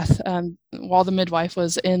bath while the midwife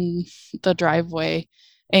was in the driveway,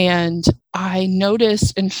 and I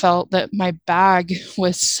noticed and felt that my bag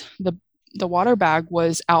was the water bag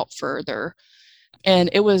was out further, and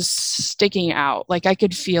it was sticking out. Like I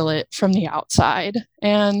could feel it from the outside.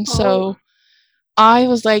 And Oh. so I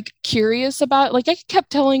was like curious about, like I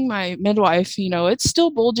kept telling my midwife, it's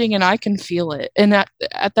still bulging and I can feel it. And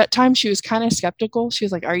at that time she was kind of skeptical. She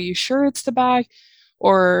was like, "Are you sure it's the bag?"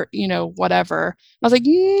 Or, whatever. I was like,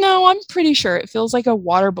 "No, I'm pretty sure. It feels like a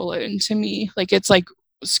water balloon to me. Like it's like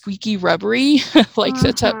squeaky rubbery." Like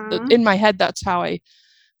Mm-hmm. in my head that's how I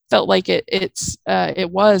felt like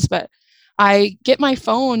it was. But I get my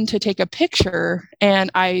phone to take a picture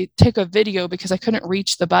and I take a video because I couldn't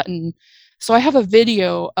reach the button. So I have a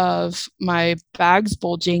video of my bags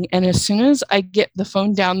bulging, and as soon as I get the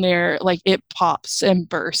phone down there, like it pops and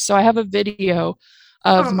bursts. So I have a video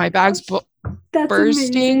of Oh my my bags gosh. That's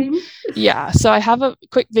bursting. amazing. Yeah, so I have a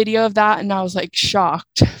quick video of that, and I was like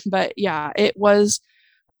shocked. But yeah, it was,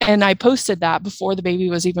 and I posted that before the baby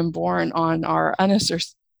was even born on our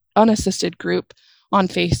unassisted group on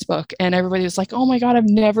Facebook. And everybody was like, "Oh my God, I've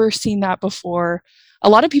never seen that before." A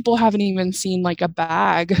lot of people haven't even seen like a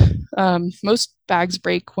bag. Most bags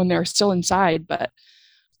break when they're still inside, but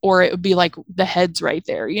or it would be like the head's right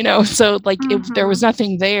there. So like there was Mm-hmm.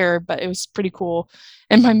 nothing there, but it was pretty cool.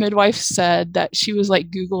 And my midwife said that she was like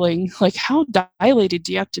Googling, like, how dilated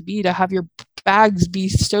do you have to be to have your bags be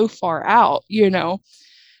so far out?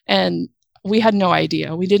 And we had no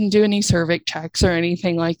idea. We didn't do any cervix checks or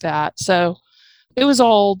anything like that. So it was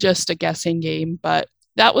all just a guessing game. But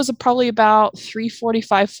that was probably about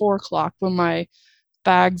 3:45, 4 o'clock when my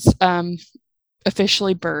bags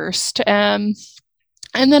officially burst. And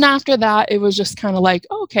then after that, it was just kind of like,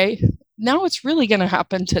 oh, okay, now it's really going to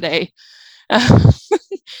happen today.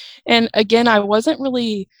 And again, I wasn't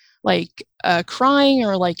really like crying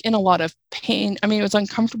or like in a lot of pain. I mean, it was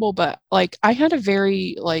uncomfortable, but like I had a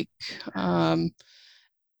very like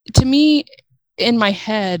to me, in my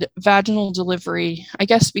head, vaginal delivery, I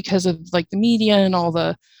guess because of like the media and all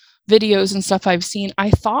the videos and stuff I've seen, I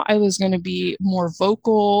thought I was going to be more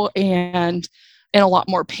vocal and in a lot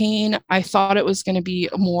more pain. I thought it was going to be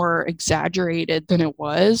more exaggerated than it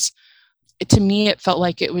was. To me, it felt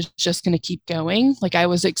like it was just going to keep going. Like I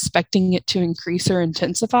was expecting it to increase or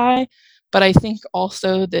intensify. But I think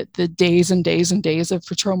also that the days and days and days of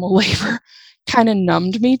prodromal labor kind of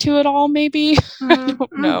numbed me to it all, maybe. I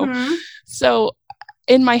don't know. Mm-hmm. So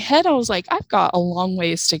in my head, I was like, I've got a long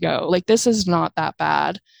ways to go. Like, this is not that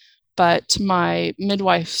bad. But my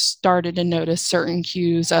midwife started to notice certain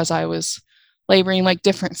cues as I was laboring, like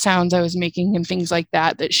different sounds I was making and things like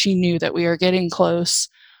that, that she knew that we were getting close.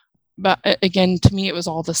 But again, to me, it was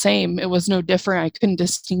all the same. It was no different. I couldn't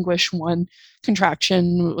distinguish one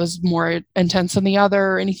contraction was more intense than the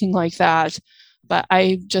other or anything like that. But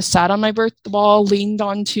I just sat on my birth ball, leaned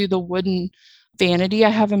onto the wooden vanity I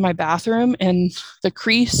have in my bathroom, and the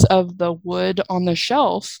crease of the wood on the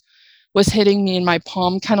shelf was hitting me in my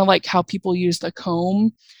palm, kind of like how people use the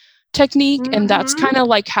comb technique. And that's Mm-hmm. kind of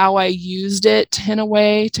like how I used it in a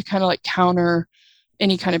way to kind of like counter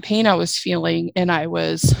any kind of pain I was feeling. And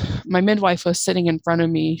my midwife was sitting in front of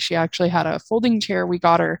me. She actually had a folding chair. We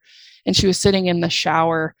got her, and she was sitting in the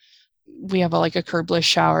shower. We have like a curbless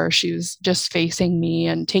shower. She was just facing me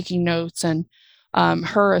and taking notes. And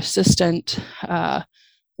her assistant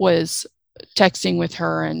was texting with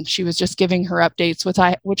her, and she was just giving her updates,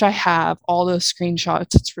 which I have all those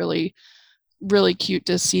screenshots. It's really really cute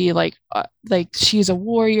to see, like she's a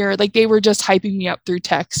warrior. Like they were just hyping me up through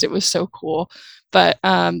text. It was so cool. But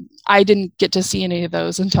I didn't get to see any of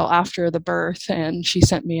those until after the birth, and she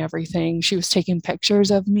sent me everything. She was taking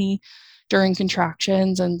pictures of me during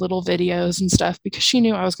contractions and little videos and stuff because she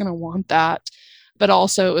knew I was going to want that. But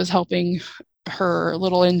also it was helping her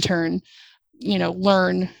little intern,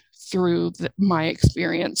 learn through my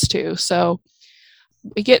experience too. So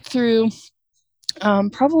we get through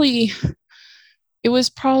probably it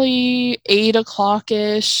was probably 8 o'clock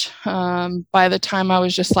ish by the time I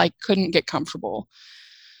was just like couldn't get comfortable.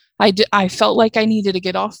 I felt like I needed to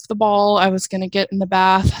get off the ball. I was going to get in the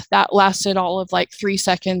bath. That lasted all of like 3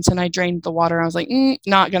 seconds and I drained the water. I was like,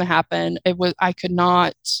 not going to happen. I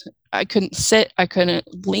couldn't sit. I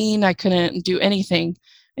couldn't lean. I couldn't do anything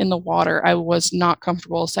in the water. I was not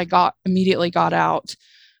comfortable. So immediately got out.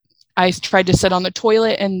 I tried to sit on the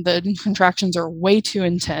toilet and the contractions are way too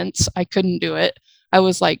intense. I couldn't do it. I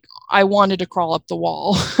was like, I wanted to crawl up the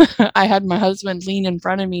wall. I had my husband lean in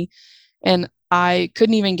front of me and I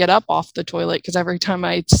couldn't even get up off the toilet because every time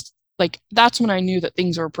that's when I knew that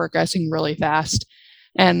things were progressing really fast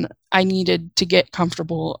and I needed to get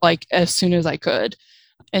comfortable like as soon as I could.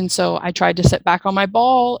 And so I tried to sit back on my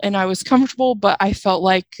ball and I was comfortable, but I felt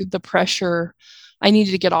like the pressure, I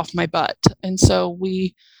needed to get off my butt. And so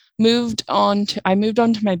I moved on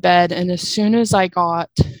to my bed. And as soon as I got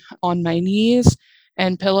on my knees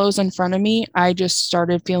and pillows in front of me, I just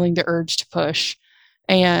started feeling the urge to push.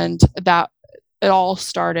 And that it all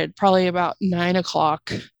started probably about 9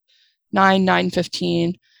 o'clock,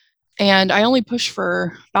 9:15. And I only pushed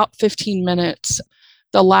for about 15 minutes.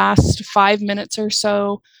 The last 5 minutes or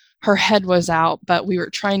so, her head was out, but we were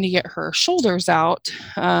trying to get her shoulders out.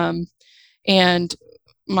 And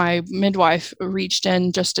my midwife reached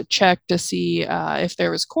in just to check to see if there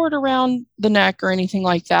was cord around the neck or anything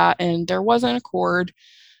like that. And there wasn't a cord.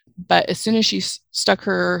 But as soon as she stuck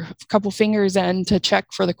her couple fingers in to check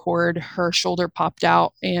for the cord, her shoulder popped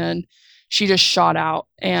out and she just shot out.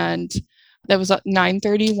 And that was at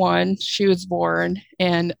 9:31. She was born,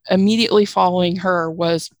 and immediately following her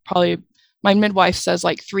was probably my midwife says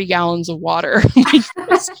like 3 gallons of water. Like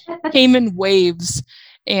just came in waves.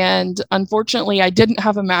 And unfortunately, I didn't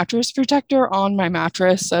have a mattress protector on my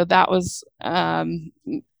mattress, so that was a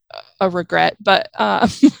regret. But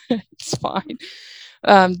it's fine.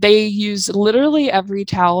 They used literally every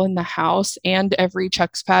towel in the house and every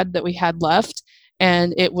Chuck's pad that we had left,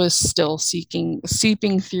 and it was still seeping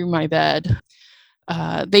through my bed.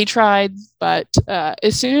 They tried, but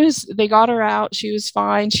as soon as they got her out, she was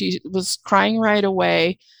fine. She was crying right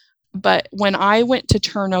away. But when I went to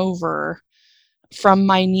turn over from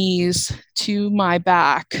my knees to my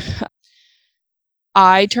back,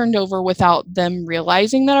 I turned over without them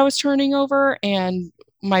realizing that I was turning over, and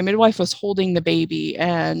my midwife was holding the baby.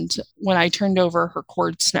 And when I turned over, her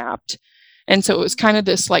cord snapped. And so it was kind of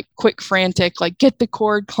this like quick, frantic, like get the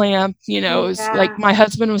cord clamp. It was like Yeah. my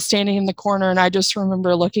husband was standing in the corner, and I just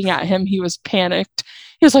remember looking at him. He was panicked.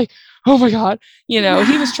 He was like, oh my God. He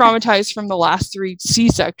was traumatized from the last 3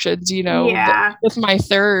 C-sections, Yeah. with my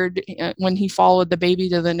third, when he followed the baby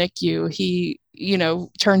to the NICU, he,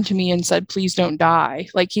 turned to me and said, please don't die.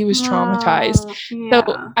 Like he was traumatized. Oh, So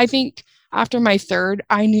yeah. I think after my third,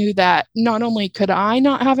 I knew that not only could I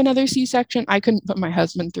not have another C-section, I couldn't put my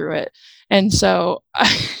husband through it. And so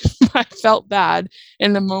I felt bad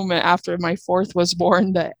in the moment after my fourth was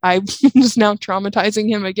born that I was now traumatizing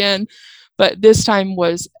him again. But this time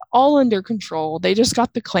was all under control. They just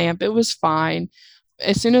got the clamp. It was fine.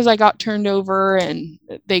 As soon as I got turned over and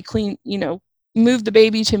they moved the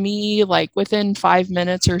baby to me, like within 5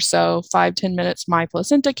 minutes or so, 5-10 minutes, my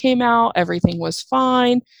placenta came out. Everything was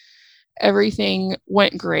fine. Everything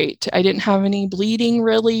went great. I didn't have any bleeding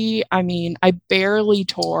really. I mean, I barely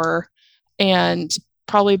tore. And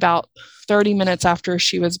probably about 30 minutes after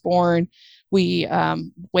she was born, we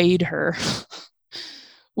weighed her.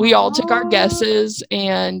 We all took our Oh, guesses,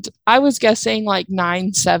 and I was guessing like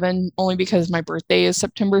 9-7 only because my birthday is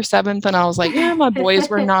September 7th. And I was like, yeah, my boys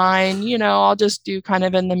were 9, I'll just do kind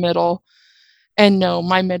of in the middle. And no,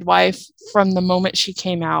 my midwife, from the moment she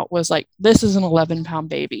came out, was like, this is an 11-pound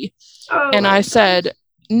baby. oh And my I gosh. said,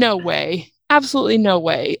 no way, absolutely no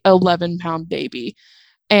way, 11-pound baby.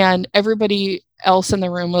 And everybody else in the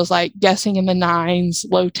room was like guessing in the nines,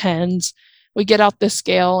 low tens. We get out the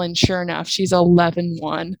scale, and sure enough, she's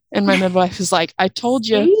 11-1. And my midwife is like, I told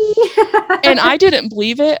you. See? And I didn't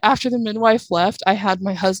believe it. After the midwife left, I had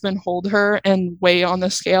my husband hold her and weigh on the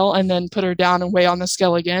scale and then put her down and weigh on the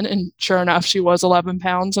scale again. And sure enough, she was 11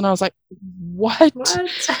 pounds. And I was like, what?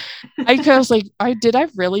 What? I was like, did I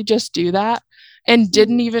really just do that? And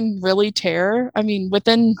didn't even really tear. I mean, a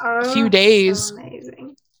few Oh, so days,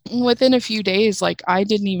 amazing. within a few days, like I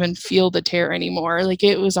didn't even feel the tear anymore. Like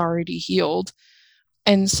it was already healed.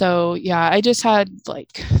 And so, yeah, I just had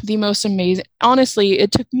like the most amazing, honestly,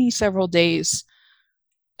 it took me several days.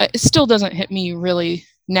 It still doesn't hit me really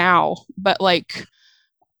now, but like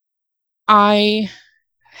I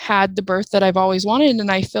had the birth that I've always wanted. And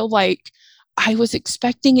I feel like I was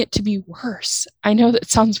expecting it to be worse. I know that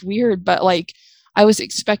sounds weird, but like I was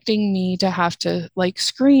expecting me to have to like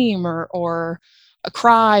scream or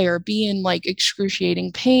cry or be in like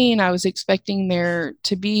excruciating pain. I was expecting there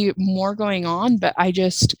to be more going on, but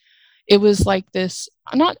it was like this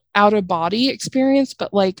not out of body experience,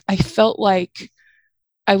 but like I felt like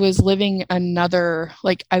I was living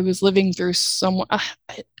like I was living through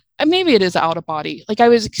maybe it is out of body. Like I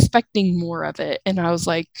was expecting more of it. And I was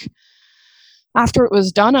like, after it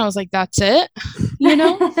was done, I was like, that's it,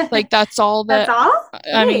 like that's all That's that, all?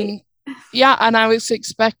 I Wait. mean, yeah. And I was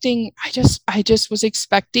expecting, I just was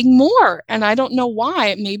expecting more. And I don't know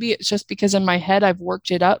why. Maybe it's just because in my head, I've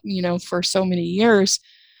worked it up, for so many years,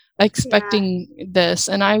 Yeah. expecting this.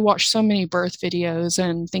 And I watched so many birth videos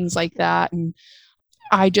and things like that. And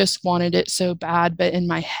I just wanted it so bad, but in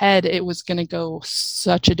my head, it was going to go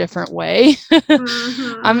such a different way. I mean,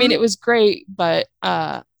 Mm-hmm. it was great, but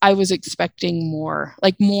I was expecting more,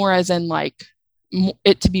 like more as in like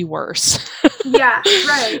it to be worse. Yeah,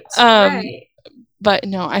 right, um, right. but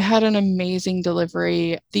no, I had an amazing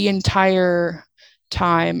delivery. The entire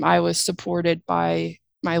time I was supported by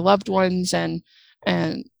my loved ones and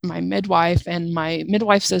my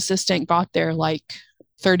midwife's assistant got there like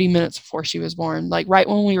 30 minutes before she was born. Like right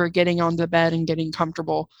when we were getting on the bed and getting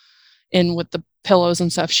comfortable in with the pillows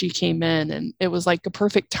and stuff, she came in, and it was like a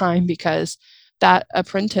perfect time because that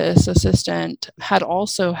apprentice assistant had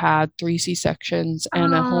also had 3 C-sections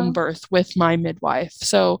and a home Oh, birth with my midwife.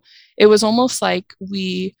 So it was almost like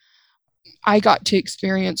I got to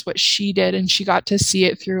experience what she did, and she got to see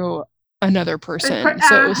it through another person.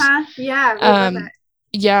 So it was, uh-huh. Yeah, I love um, it.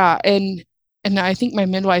 yeah. And I think my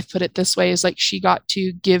midwife put it this way, is like she got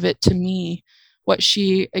to give it to me what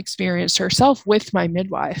she experienced herself with my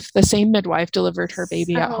midwife. The same midwife delivered her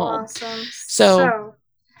baby So at home. awesome. So So,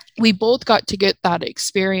 we both got to get that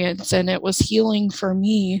experience, and it was healing for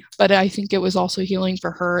me, but I think it was also healing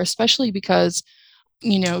for her, especially because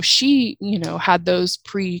she had those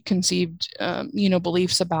preconceived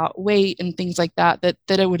beliefs about weight and things like that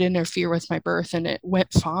it would interfere with my birth, and it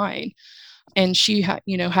went fine. And she had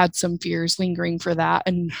had some fears lingering for that,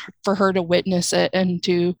 and for her to witness it and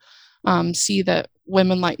to see that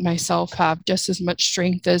women like myself have just as much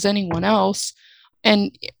strength as anyone else.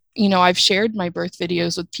 And I've shared my birth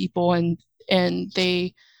videos with people, and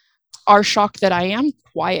they are shocked that I am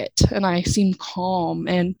quiet and I seem calm,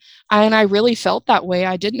 and I really felt that way.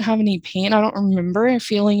 I didn't have any pain. I don't remember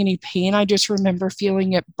feeling any pain. I just remember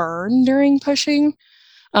feeling it burn during pushing.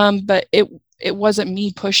 But it wasn't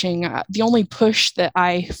me pushing. The only push that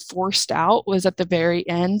I forced out was at the very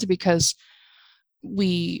end because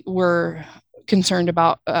we were concerned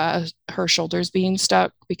about her shoulders being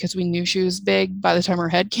stuck because we knew she was big by the time her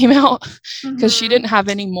head came out, because she mm-hmm. didn't have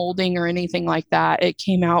any molding or anything like that. It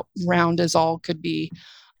came out round as all could be.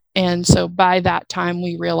 And so by that time,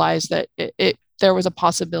 we realized that there was a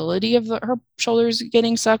possibility of her shoulders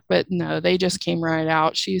getting stuck, but no, they just came right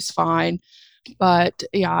out. She's fine. But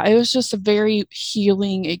yeah, it was just a very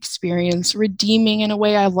healing experience, redeeming in a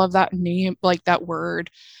way. I love that name, like that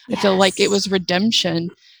word. I feel like it Yes, was redemption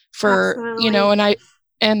for, absolutely.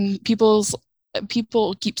 and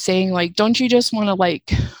people keep saying like, don't you just want to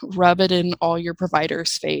like rub it in all your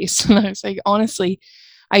providers' face? And I was like, honestly,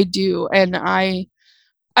 I do. And I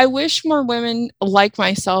wish more women like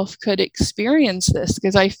myself could experience this,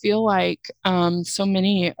 because I feel like so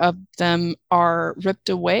many of them are ripped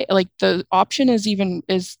away. Like the option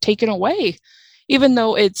is taken away, even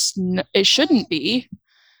though it shouldn't be.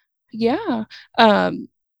 Yeah. Um,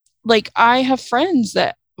 like I have friends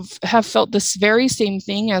that have felt this very same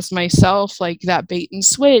thing as myself, like that bait and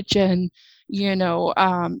switch, and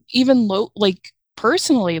even like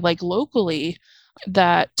personally, like locally,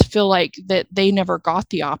 that feel like that they never got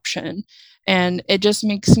the option. And it just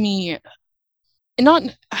makes me not,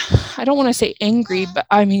 I don't want to say angry, but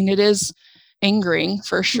I mean it is angering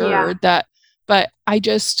for Yeah. sure, that but I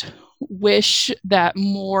just wish that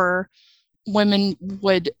more women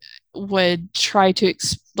would try to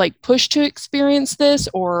like push to experience this,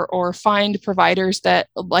 or find providers that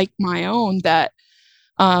like my own that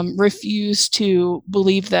refuse to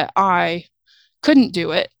believe that I couldn't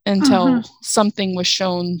do it Mm-hmm. until something was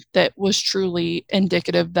shown that was truly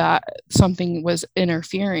indicative that something was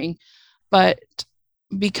interfering. But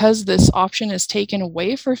because this option is taken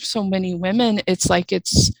away for so many women, it's like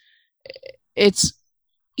it's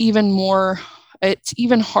even more, it's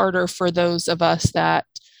even harder for those of us that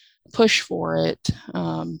push for it,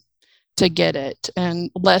 to get it. And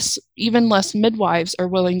even less midwives are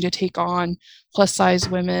willing to take on plus size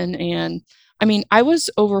women. And I mean, I was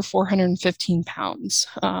over 415 pounds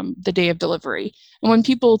the day of delivery. And when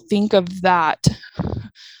people think of that,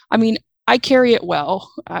 I mean, I carry it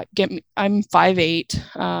well. I'm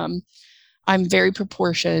 5'8". I'm very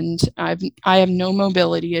proportioned. I have no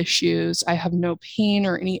mobility issues. I have no pain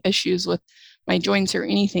or any issues with my joints or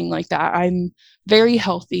anything like that. I'm very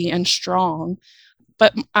healthy and strong,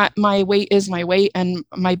 but my weight is my weight, and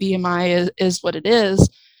my BMI is what it is.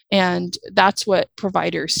 And that's what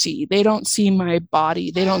providers see. They don't see my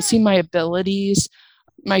body. They don't see my abilities,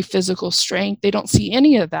 my physical strength. They don't see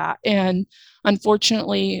any of that. And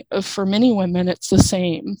unfortunately, for many women, it's the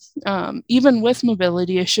same. Even with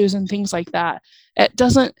mobility issues and things like that, it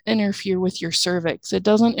doesn't interfere with your cervix. It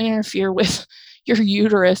doesn't interfere with your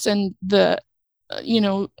uterus and the,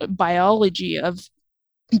 biology of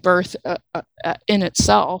birth in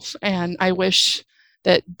itself. And I wish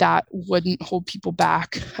that wouldn't hold people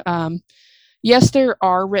back. Yes, there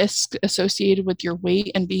are risks associated with your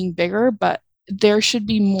weight and being bigger, but there should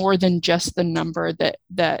be more than just the number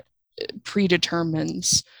that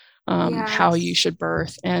predetermines how you Yes. should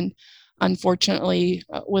birth. And unfortunately,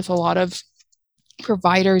 with a lot of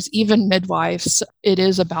providers, even midwives, it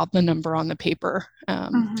is about the number on the paper.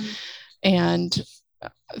 Mm-hmm. And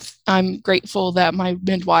I'm grateful that my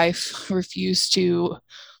midwife refused to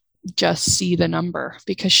just see the number,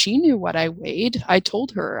 because she knew what I weighed. I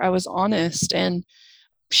told her, I was honest, and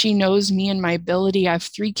she knows me and my ability. I have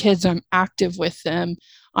 3 kids. I'm active with them.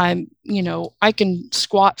 I can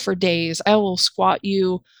squat for days. I will squat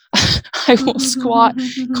you. I will squat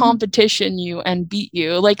competition you and beat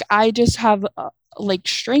you. Like, I just have like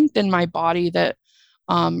strength in my body that,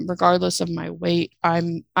 regardless of my weight,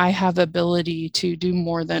 I have ability to do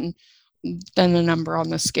more than the number on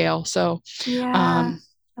the scale. So, Yeah. um,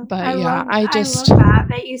 but yeah, I I just, love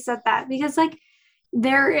that you said that, because like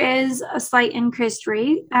there is a slight increased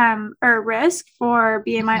rate or risk for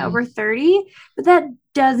BMI mhm, over 30, but that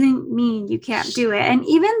doesn't mean you can't do it. And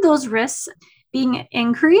even those risks being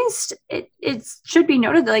increased, it should be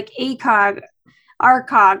noted that like ACOG,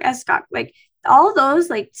 RCOG, SCOG, like all those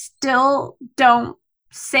like still don't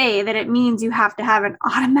say that it means you have to have an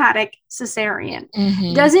automatic cesarean. It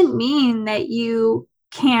mhm, doesn't mean that you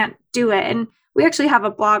can't do it. And we actually have a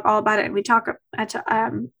blog all about it, and we talk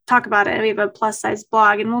about it. We have a plus size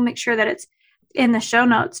blog, and we'll make sure that it's in the show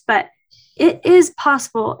notes. But it is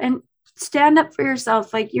possible, and stand up for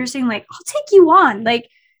yourself. Like you're saying, like I'll take you on. Like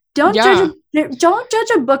yeah, don't judge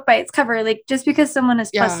a book by its cover. Like just because someone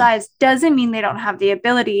is plus yeah, size doesn't mean they don't have the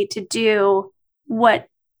ability to do what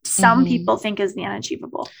some mhm. people think is the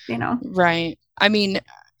unachievable. You know? Right. I mean,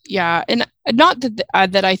 yeah, and not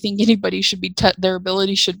that that I think anybody should be their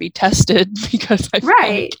ability should be tested, because I feel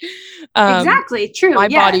Right. like um, Exactly. True. my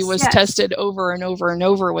body Yes. was Yes. tested over and over and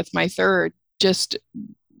over with my third, just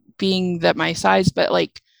being that my size. But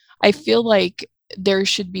like, I feel like there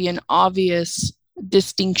should be an obvious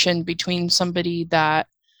distinction between somebody that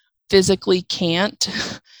physically can't,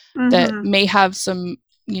 that Mm-hmm. may have some,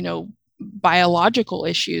 biological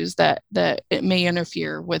issues that it may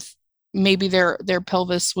interfere with. Maybe their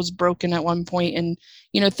pelvis was broken at one point, and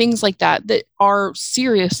things like that are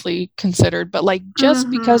seriously considered. But like,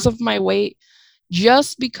 just because Mm-hmm. of my weight,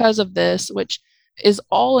 just because of this, which is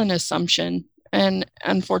all an assumption, and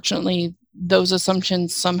unfortunately those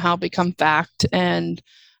assumptions somehow become fact, and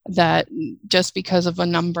that just because of a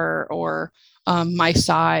number, or my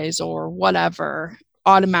size or whatever,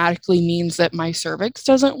 automatically means that my cervix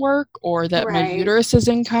doesn't work, or that my Right. uterus is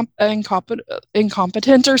incompetent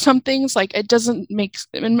or something. It's like, it doesn't make,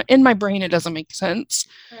 in my brain, it doesn't make sense.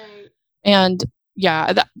 Right. And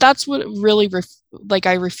yeah, that's what really like,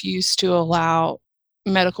 I refuse to allow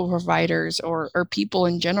medical providers, or people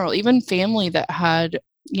in general, even family that had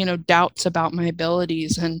doubts about my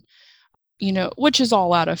abilities, and which is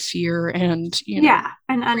all out of fear, and Yeah.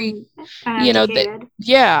 And pre that, uneducated.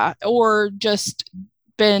 yeah, or just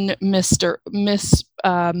been misguided,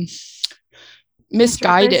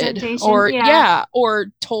 Misrepresentation. or Yeah. yeah, or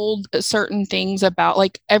told certain things about,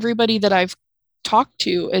 like, everybody that I've talked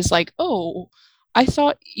to is like, oh, I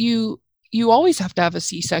thought you always have to have a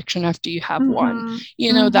C-section after you have one,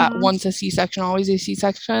 Mm-hmm. that Mm-hmm. once a C-section always a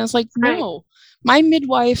C-section. It's like, Right. no, my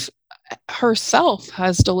midwife herself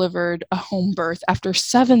has delivered a home birth after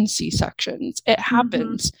 7 C-sections. It Mm-hmm.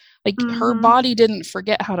 happens. Like, her Mm-hmm. body didn't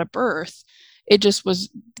forget how to birth. It just was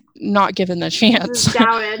not given the It was chance.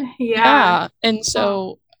 doubted. Yeah. Yeah. And Oh.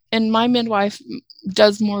 so, and my midwife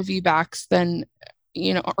does more VBACs than,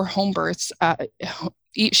 or home births.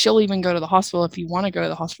 She'll even go to the hospital if you want to go to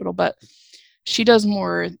the hospital, but she does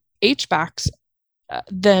more HBACs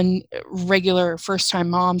than regular first time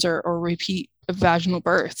moms, or repeat vaginal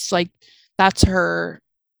births. Like, that's her,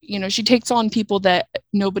 she takes on people that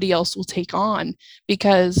nobody else will take on,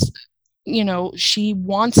 because she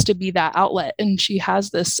wants to be that outlet, and she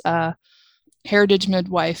has this heritage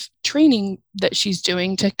midwife training that she's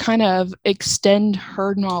doing to kind of extend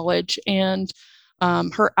her knowledge and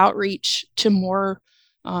her outreach to more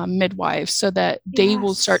midwives so that they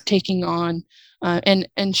will start Yes. taking on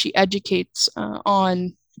and she educates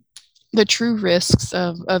on the true risks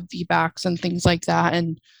of VBACs and things like that,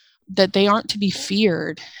 and that they aren't to be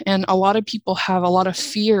feared. And a lot of people have a lot of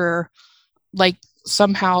fear, like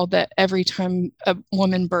somehow that every time a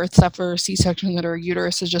woman births after a C-section that her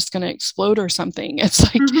uterus is just going to explode or something. It's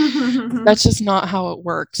like that's just not how it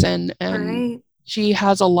works. And Right. she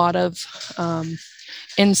has a lot of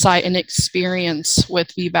insight and experience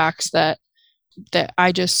with VBACs that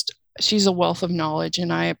I just she's a wealth of knowledge,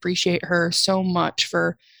 and I appreciate her so much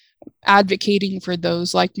for advocating for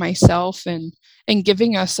those like myself and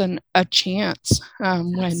giving us a chance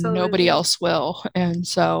when nobody Absolutely. else will. And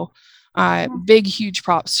so big huge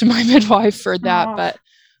props to my midwife for that. Oh, But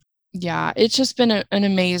yeah, it's just been an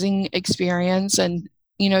amazing experience. And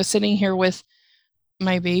sitting here with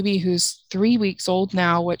my baby who's 3 weeks old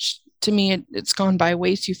now, which to me it's gone by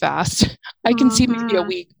way too fast. I can see maybe a mm-hmm.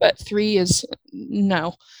 week, but three is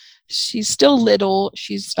no. She's still little.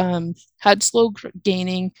 She's had slow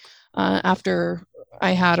gaining after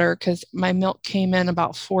I had her because my milk came in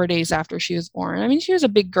about 4 days after she was born. I mean, she was a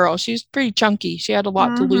big girl. She was pretty chunky. She had a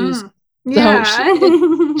lot to lose. Mm-hmm. So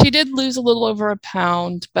Yeah. she did lose a little over a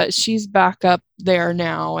pound, but she's back up there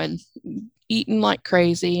now and eating like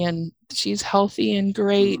crazy, and she's healthy and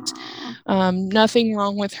great. Aw. Nothing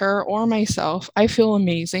wrong with her or myself. I feel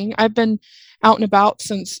amazing. I've been out and about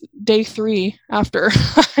since day 3 after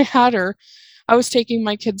I had her. I was taking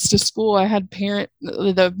my kids to school. I had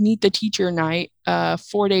the meet the teacher night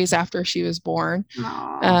 4 days after she was born.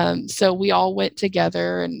 Aw. So we all went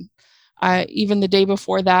together, and I even the day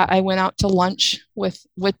before that I went out to lunch with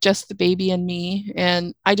just the baby and me,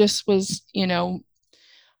 and I just was,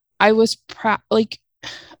 I was like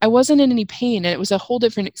I wasn't in any pain, and it was a whole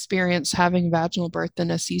different experience having vaginal birth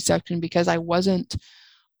than a C-section because I wasn't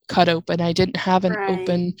cut open. I didn't have an Right.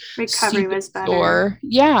 open Recovery stupid was better. sore.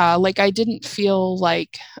 Yeah, like I didn't feel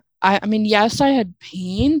like I mean, yes, I had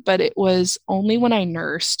pain, but it was only when I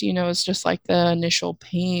nursed, it's just like the initial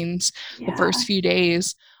pains the Yeah. first few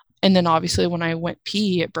days. And then obviously when I went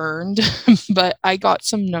pee, it burned, but I got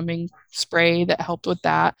some numbing spray that helped with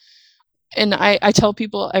that. And I tell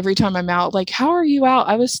people every time I'm out, like, how are you out?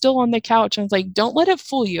 I was still on the couch. I was like, don't let it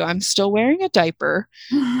fool you. I'm still wearing a diaper.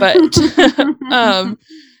 But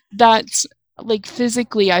that's like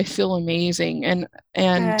physically I feel amazing, and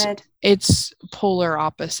Good. it's polar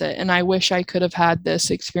opposite. And I wish I could have had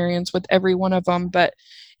this experience with every one of them, but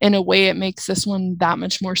in a way it makes this one that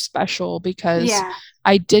much more special because Yeah.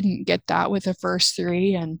 I didn't get that with the first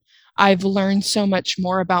 3, and I've learned so much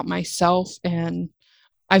more about myself, and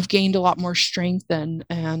I've gained a lot more strength and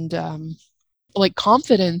like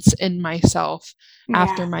confidence in myself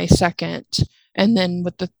after Yeah. my second. And then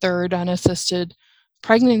with the third unassisted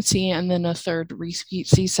pregnancy and then a third repeat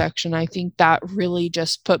C-section, I think that really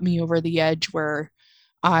just put me over the edge where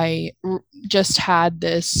just had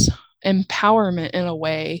this empowerment in a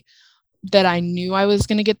way that I knew I was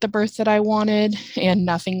going to get the birth that I wanted and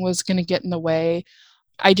nothing was going to get in the way.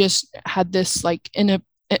 I just had this like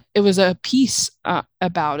it was a peace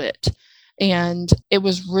about it. And it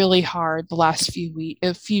was really hard the last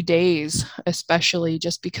a few days, especially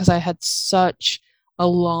just because I had such a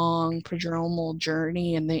long prodromal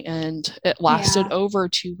journey in the end. It lasted Yeah. over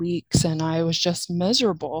 2 weeks and I was just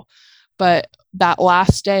miserable. But that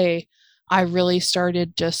last day, I really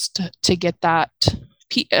started just to get that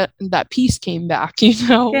peace came back, It's like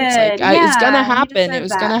Good. it's gonna Yeah. You happen. It deserve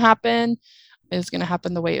was that. gonna happen. It was gonna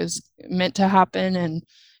happen the way it was meant to happen, and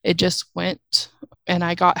it just went. And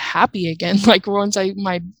I got happy again. Like once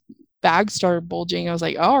my bag started bulging, I was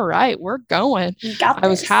like, all right, we're going. You got I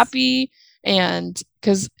was this. happy, and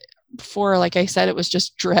because before, like I said, it was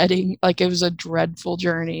just dreading. Like it was a dreadful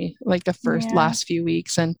journey, like the first Yeah. last few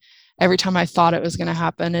weeks, and every time I thought it was gonna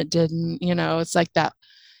happen, it didn't. It's like that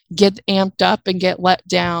get amped up and get let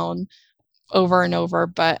down over and over.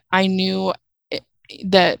 But I knew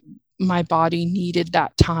that my body needed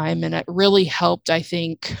that time, and it really helped, I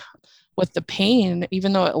think, with the pain,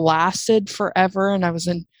 even though it lasted forever and I was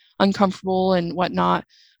uncomfortable and whatnot.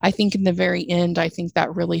 I think in the very end, I think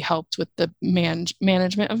that really helped with the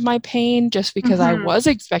management of my pain, just because I Mm-hmm. was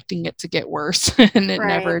expecting it to get worse and it Right.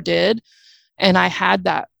 never did. And I had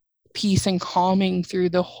that peace and calming through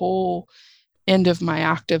the whole end of my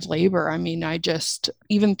active labor. I mean, I just,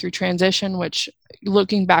 even through transition, which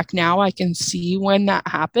looking back now, I can see when that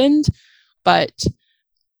happened. But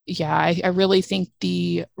yeah, I really think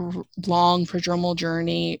the long prodromal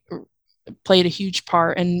journey played a huge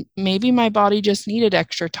part. And maybe my body just needed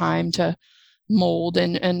extra time to mold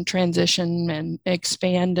and transition and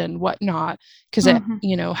expand and whatnot, because it,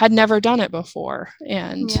 had never done it before.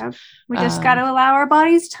 And yeah, we just got to allow our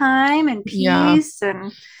bodies time and peace.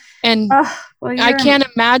 And I can't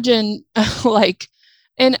imagine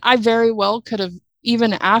and I very well could have,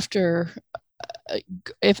 even after,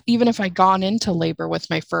 if I'd gone into labor with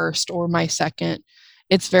my first or my second,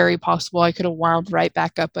 it's very possible I could have wound right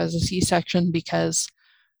back up as a C-section, because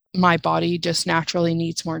my body just naturally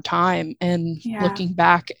needs more time. And looking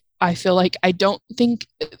back, I feel like I don't think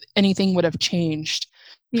anything would have changed.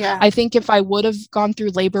 Yeah. I think if I would have gone through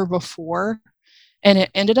labor before and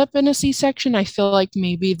it ended up in a C-section, I feel like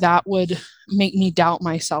maybe that would make me doubt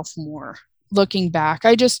myself more. Looking back,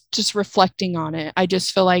 I just reflecting on it, I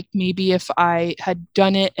just feel like maybe if I had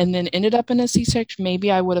done it and then ended up in a C-section,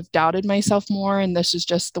 maybe I would have doubted myself more. And this is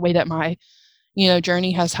just the way that my,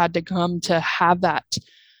 journey has had to come to have that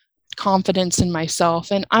confidence in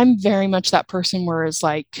myself. And I'm very much that person where it's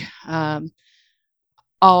like,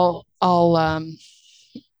 I'll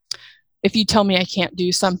if you tell me I can't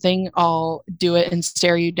do something, I'll do it and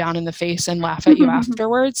stare you down in the face and laugh at you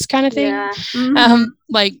afterwards, kind of thing. Yeah.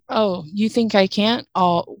 Like, oh, you think I can't?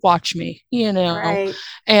 I'll watch me, Right.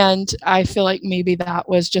 And I feel like maybe that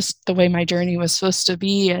was just the way my journey was supposed to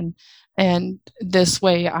be. And this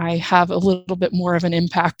way I have a little bit more of an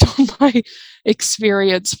impact on my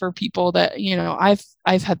experience for people that,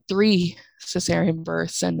 I've had 3 cesarean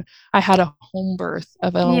births, and I had a home birth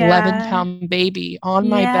of an 11-pound baby on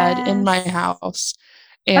my bed in my house.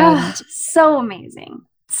 And so amazing.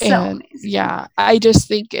 Amazing. Yeah, I just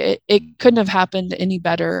think it couldn't have happened any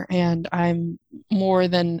better. And I'm more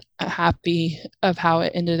than happy of how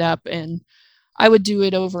it ended up. And I would do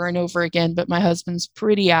it over and over again, but my husband's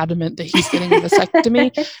pretty adamant that he's getting a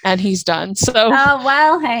vasectomy and he's done. So, oh,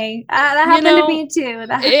 well, hey, that happened to me too.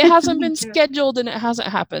 It hasn't been scheduled and it hasn't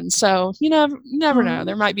happened. So, never know.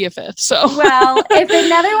 There might be a 5th. So, well, if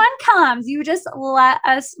another one comes, you just let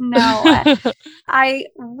us know. I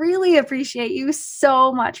really appreciate you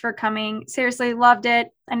so much for coming. Seriously, loved it.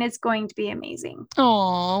 And it's going to be amazing.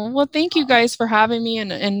 Oh, well, thank you guys for having me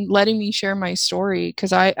and letting me share my story,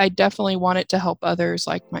 because I definitely want it to help others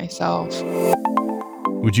like myself.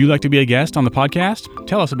 Would you like to be a guest on the podcast?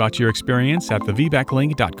 Tell us about your experience at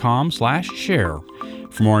thevbaclink.com/share.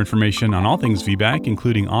 For more information on all things VBAC,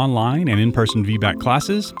 including online and in-person VBAC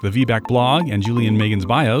classes, the VBAC blog, and Julie and Megan's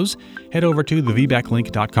bios, head over to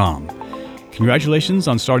thevbaclink.com. Congratulations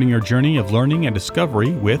on starting your journey of learning and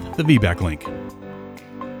discovery with the VBAC Link.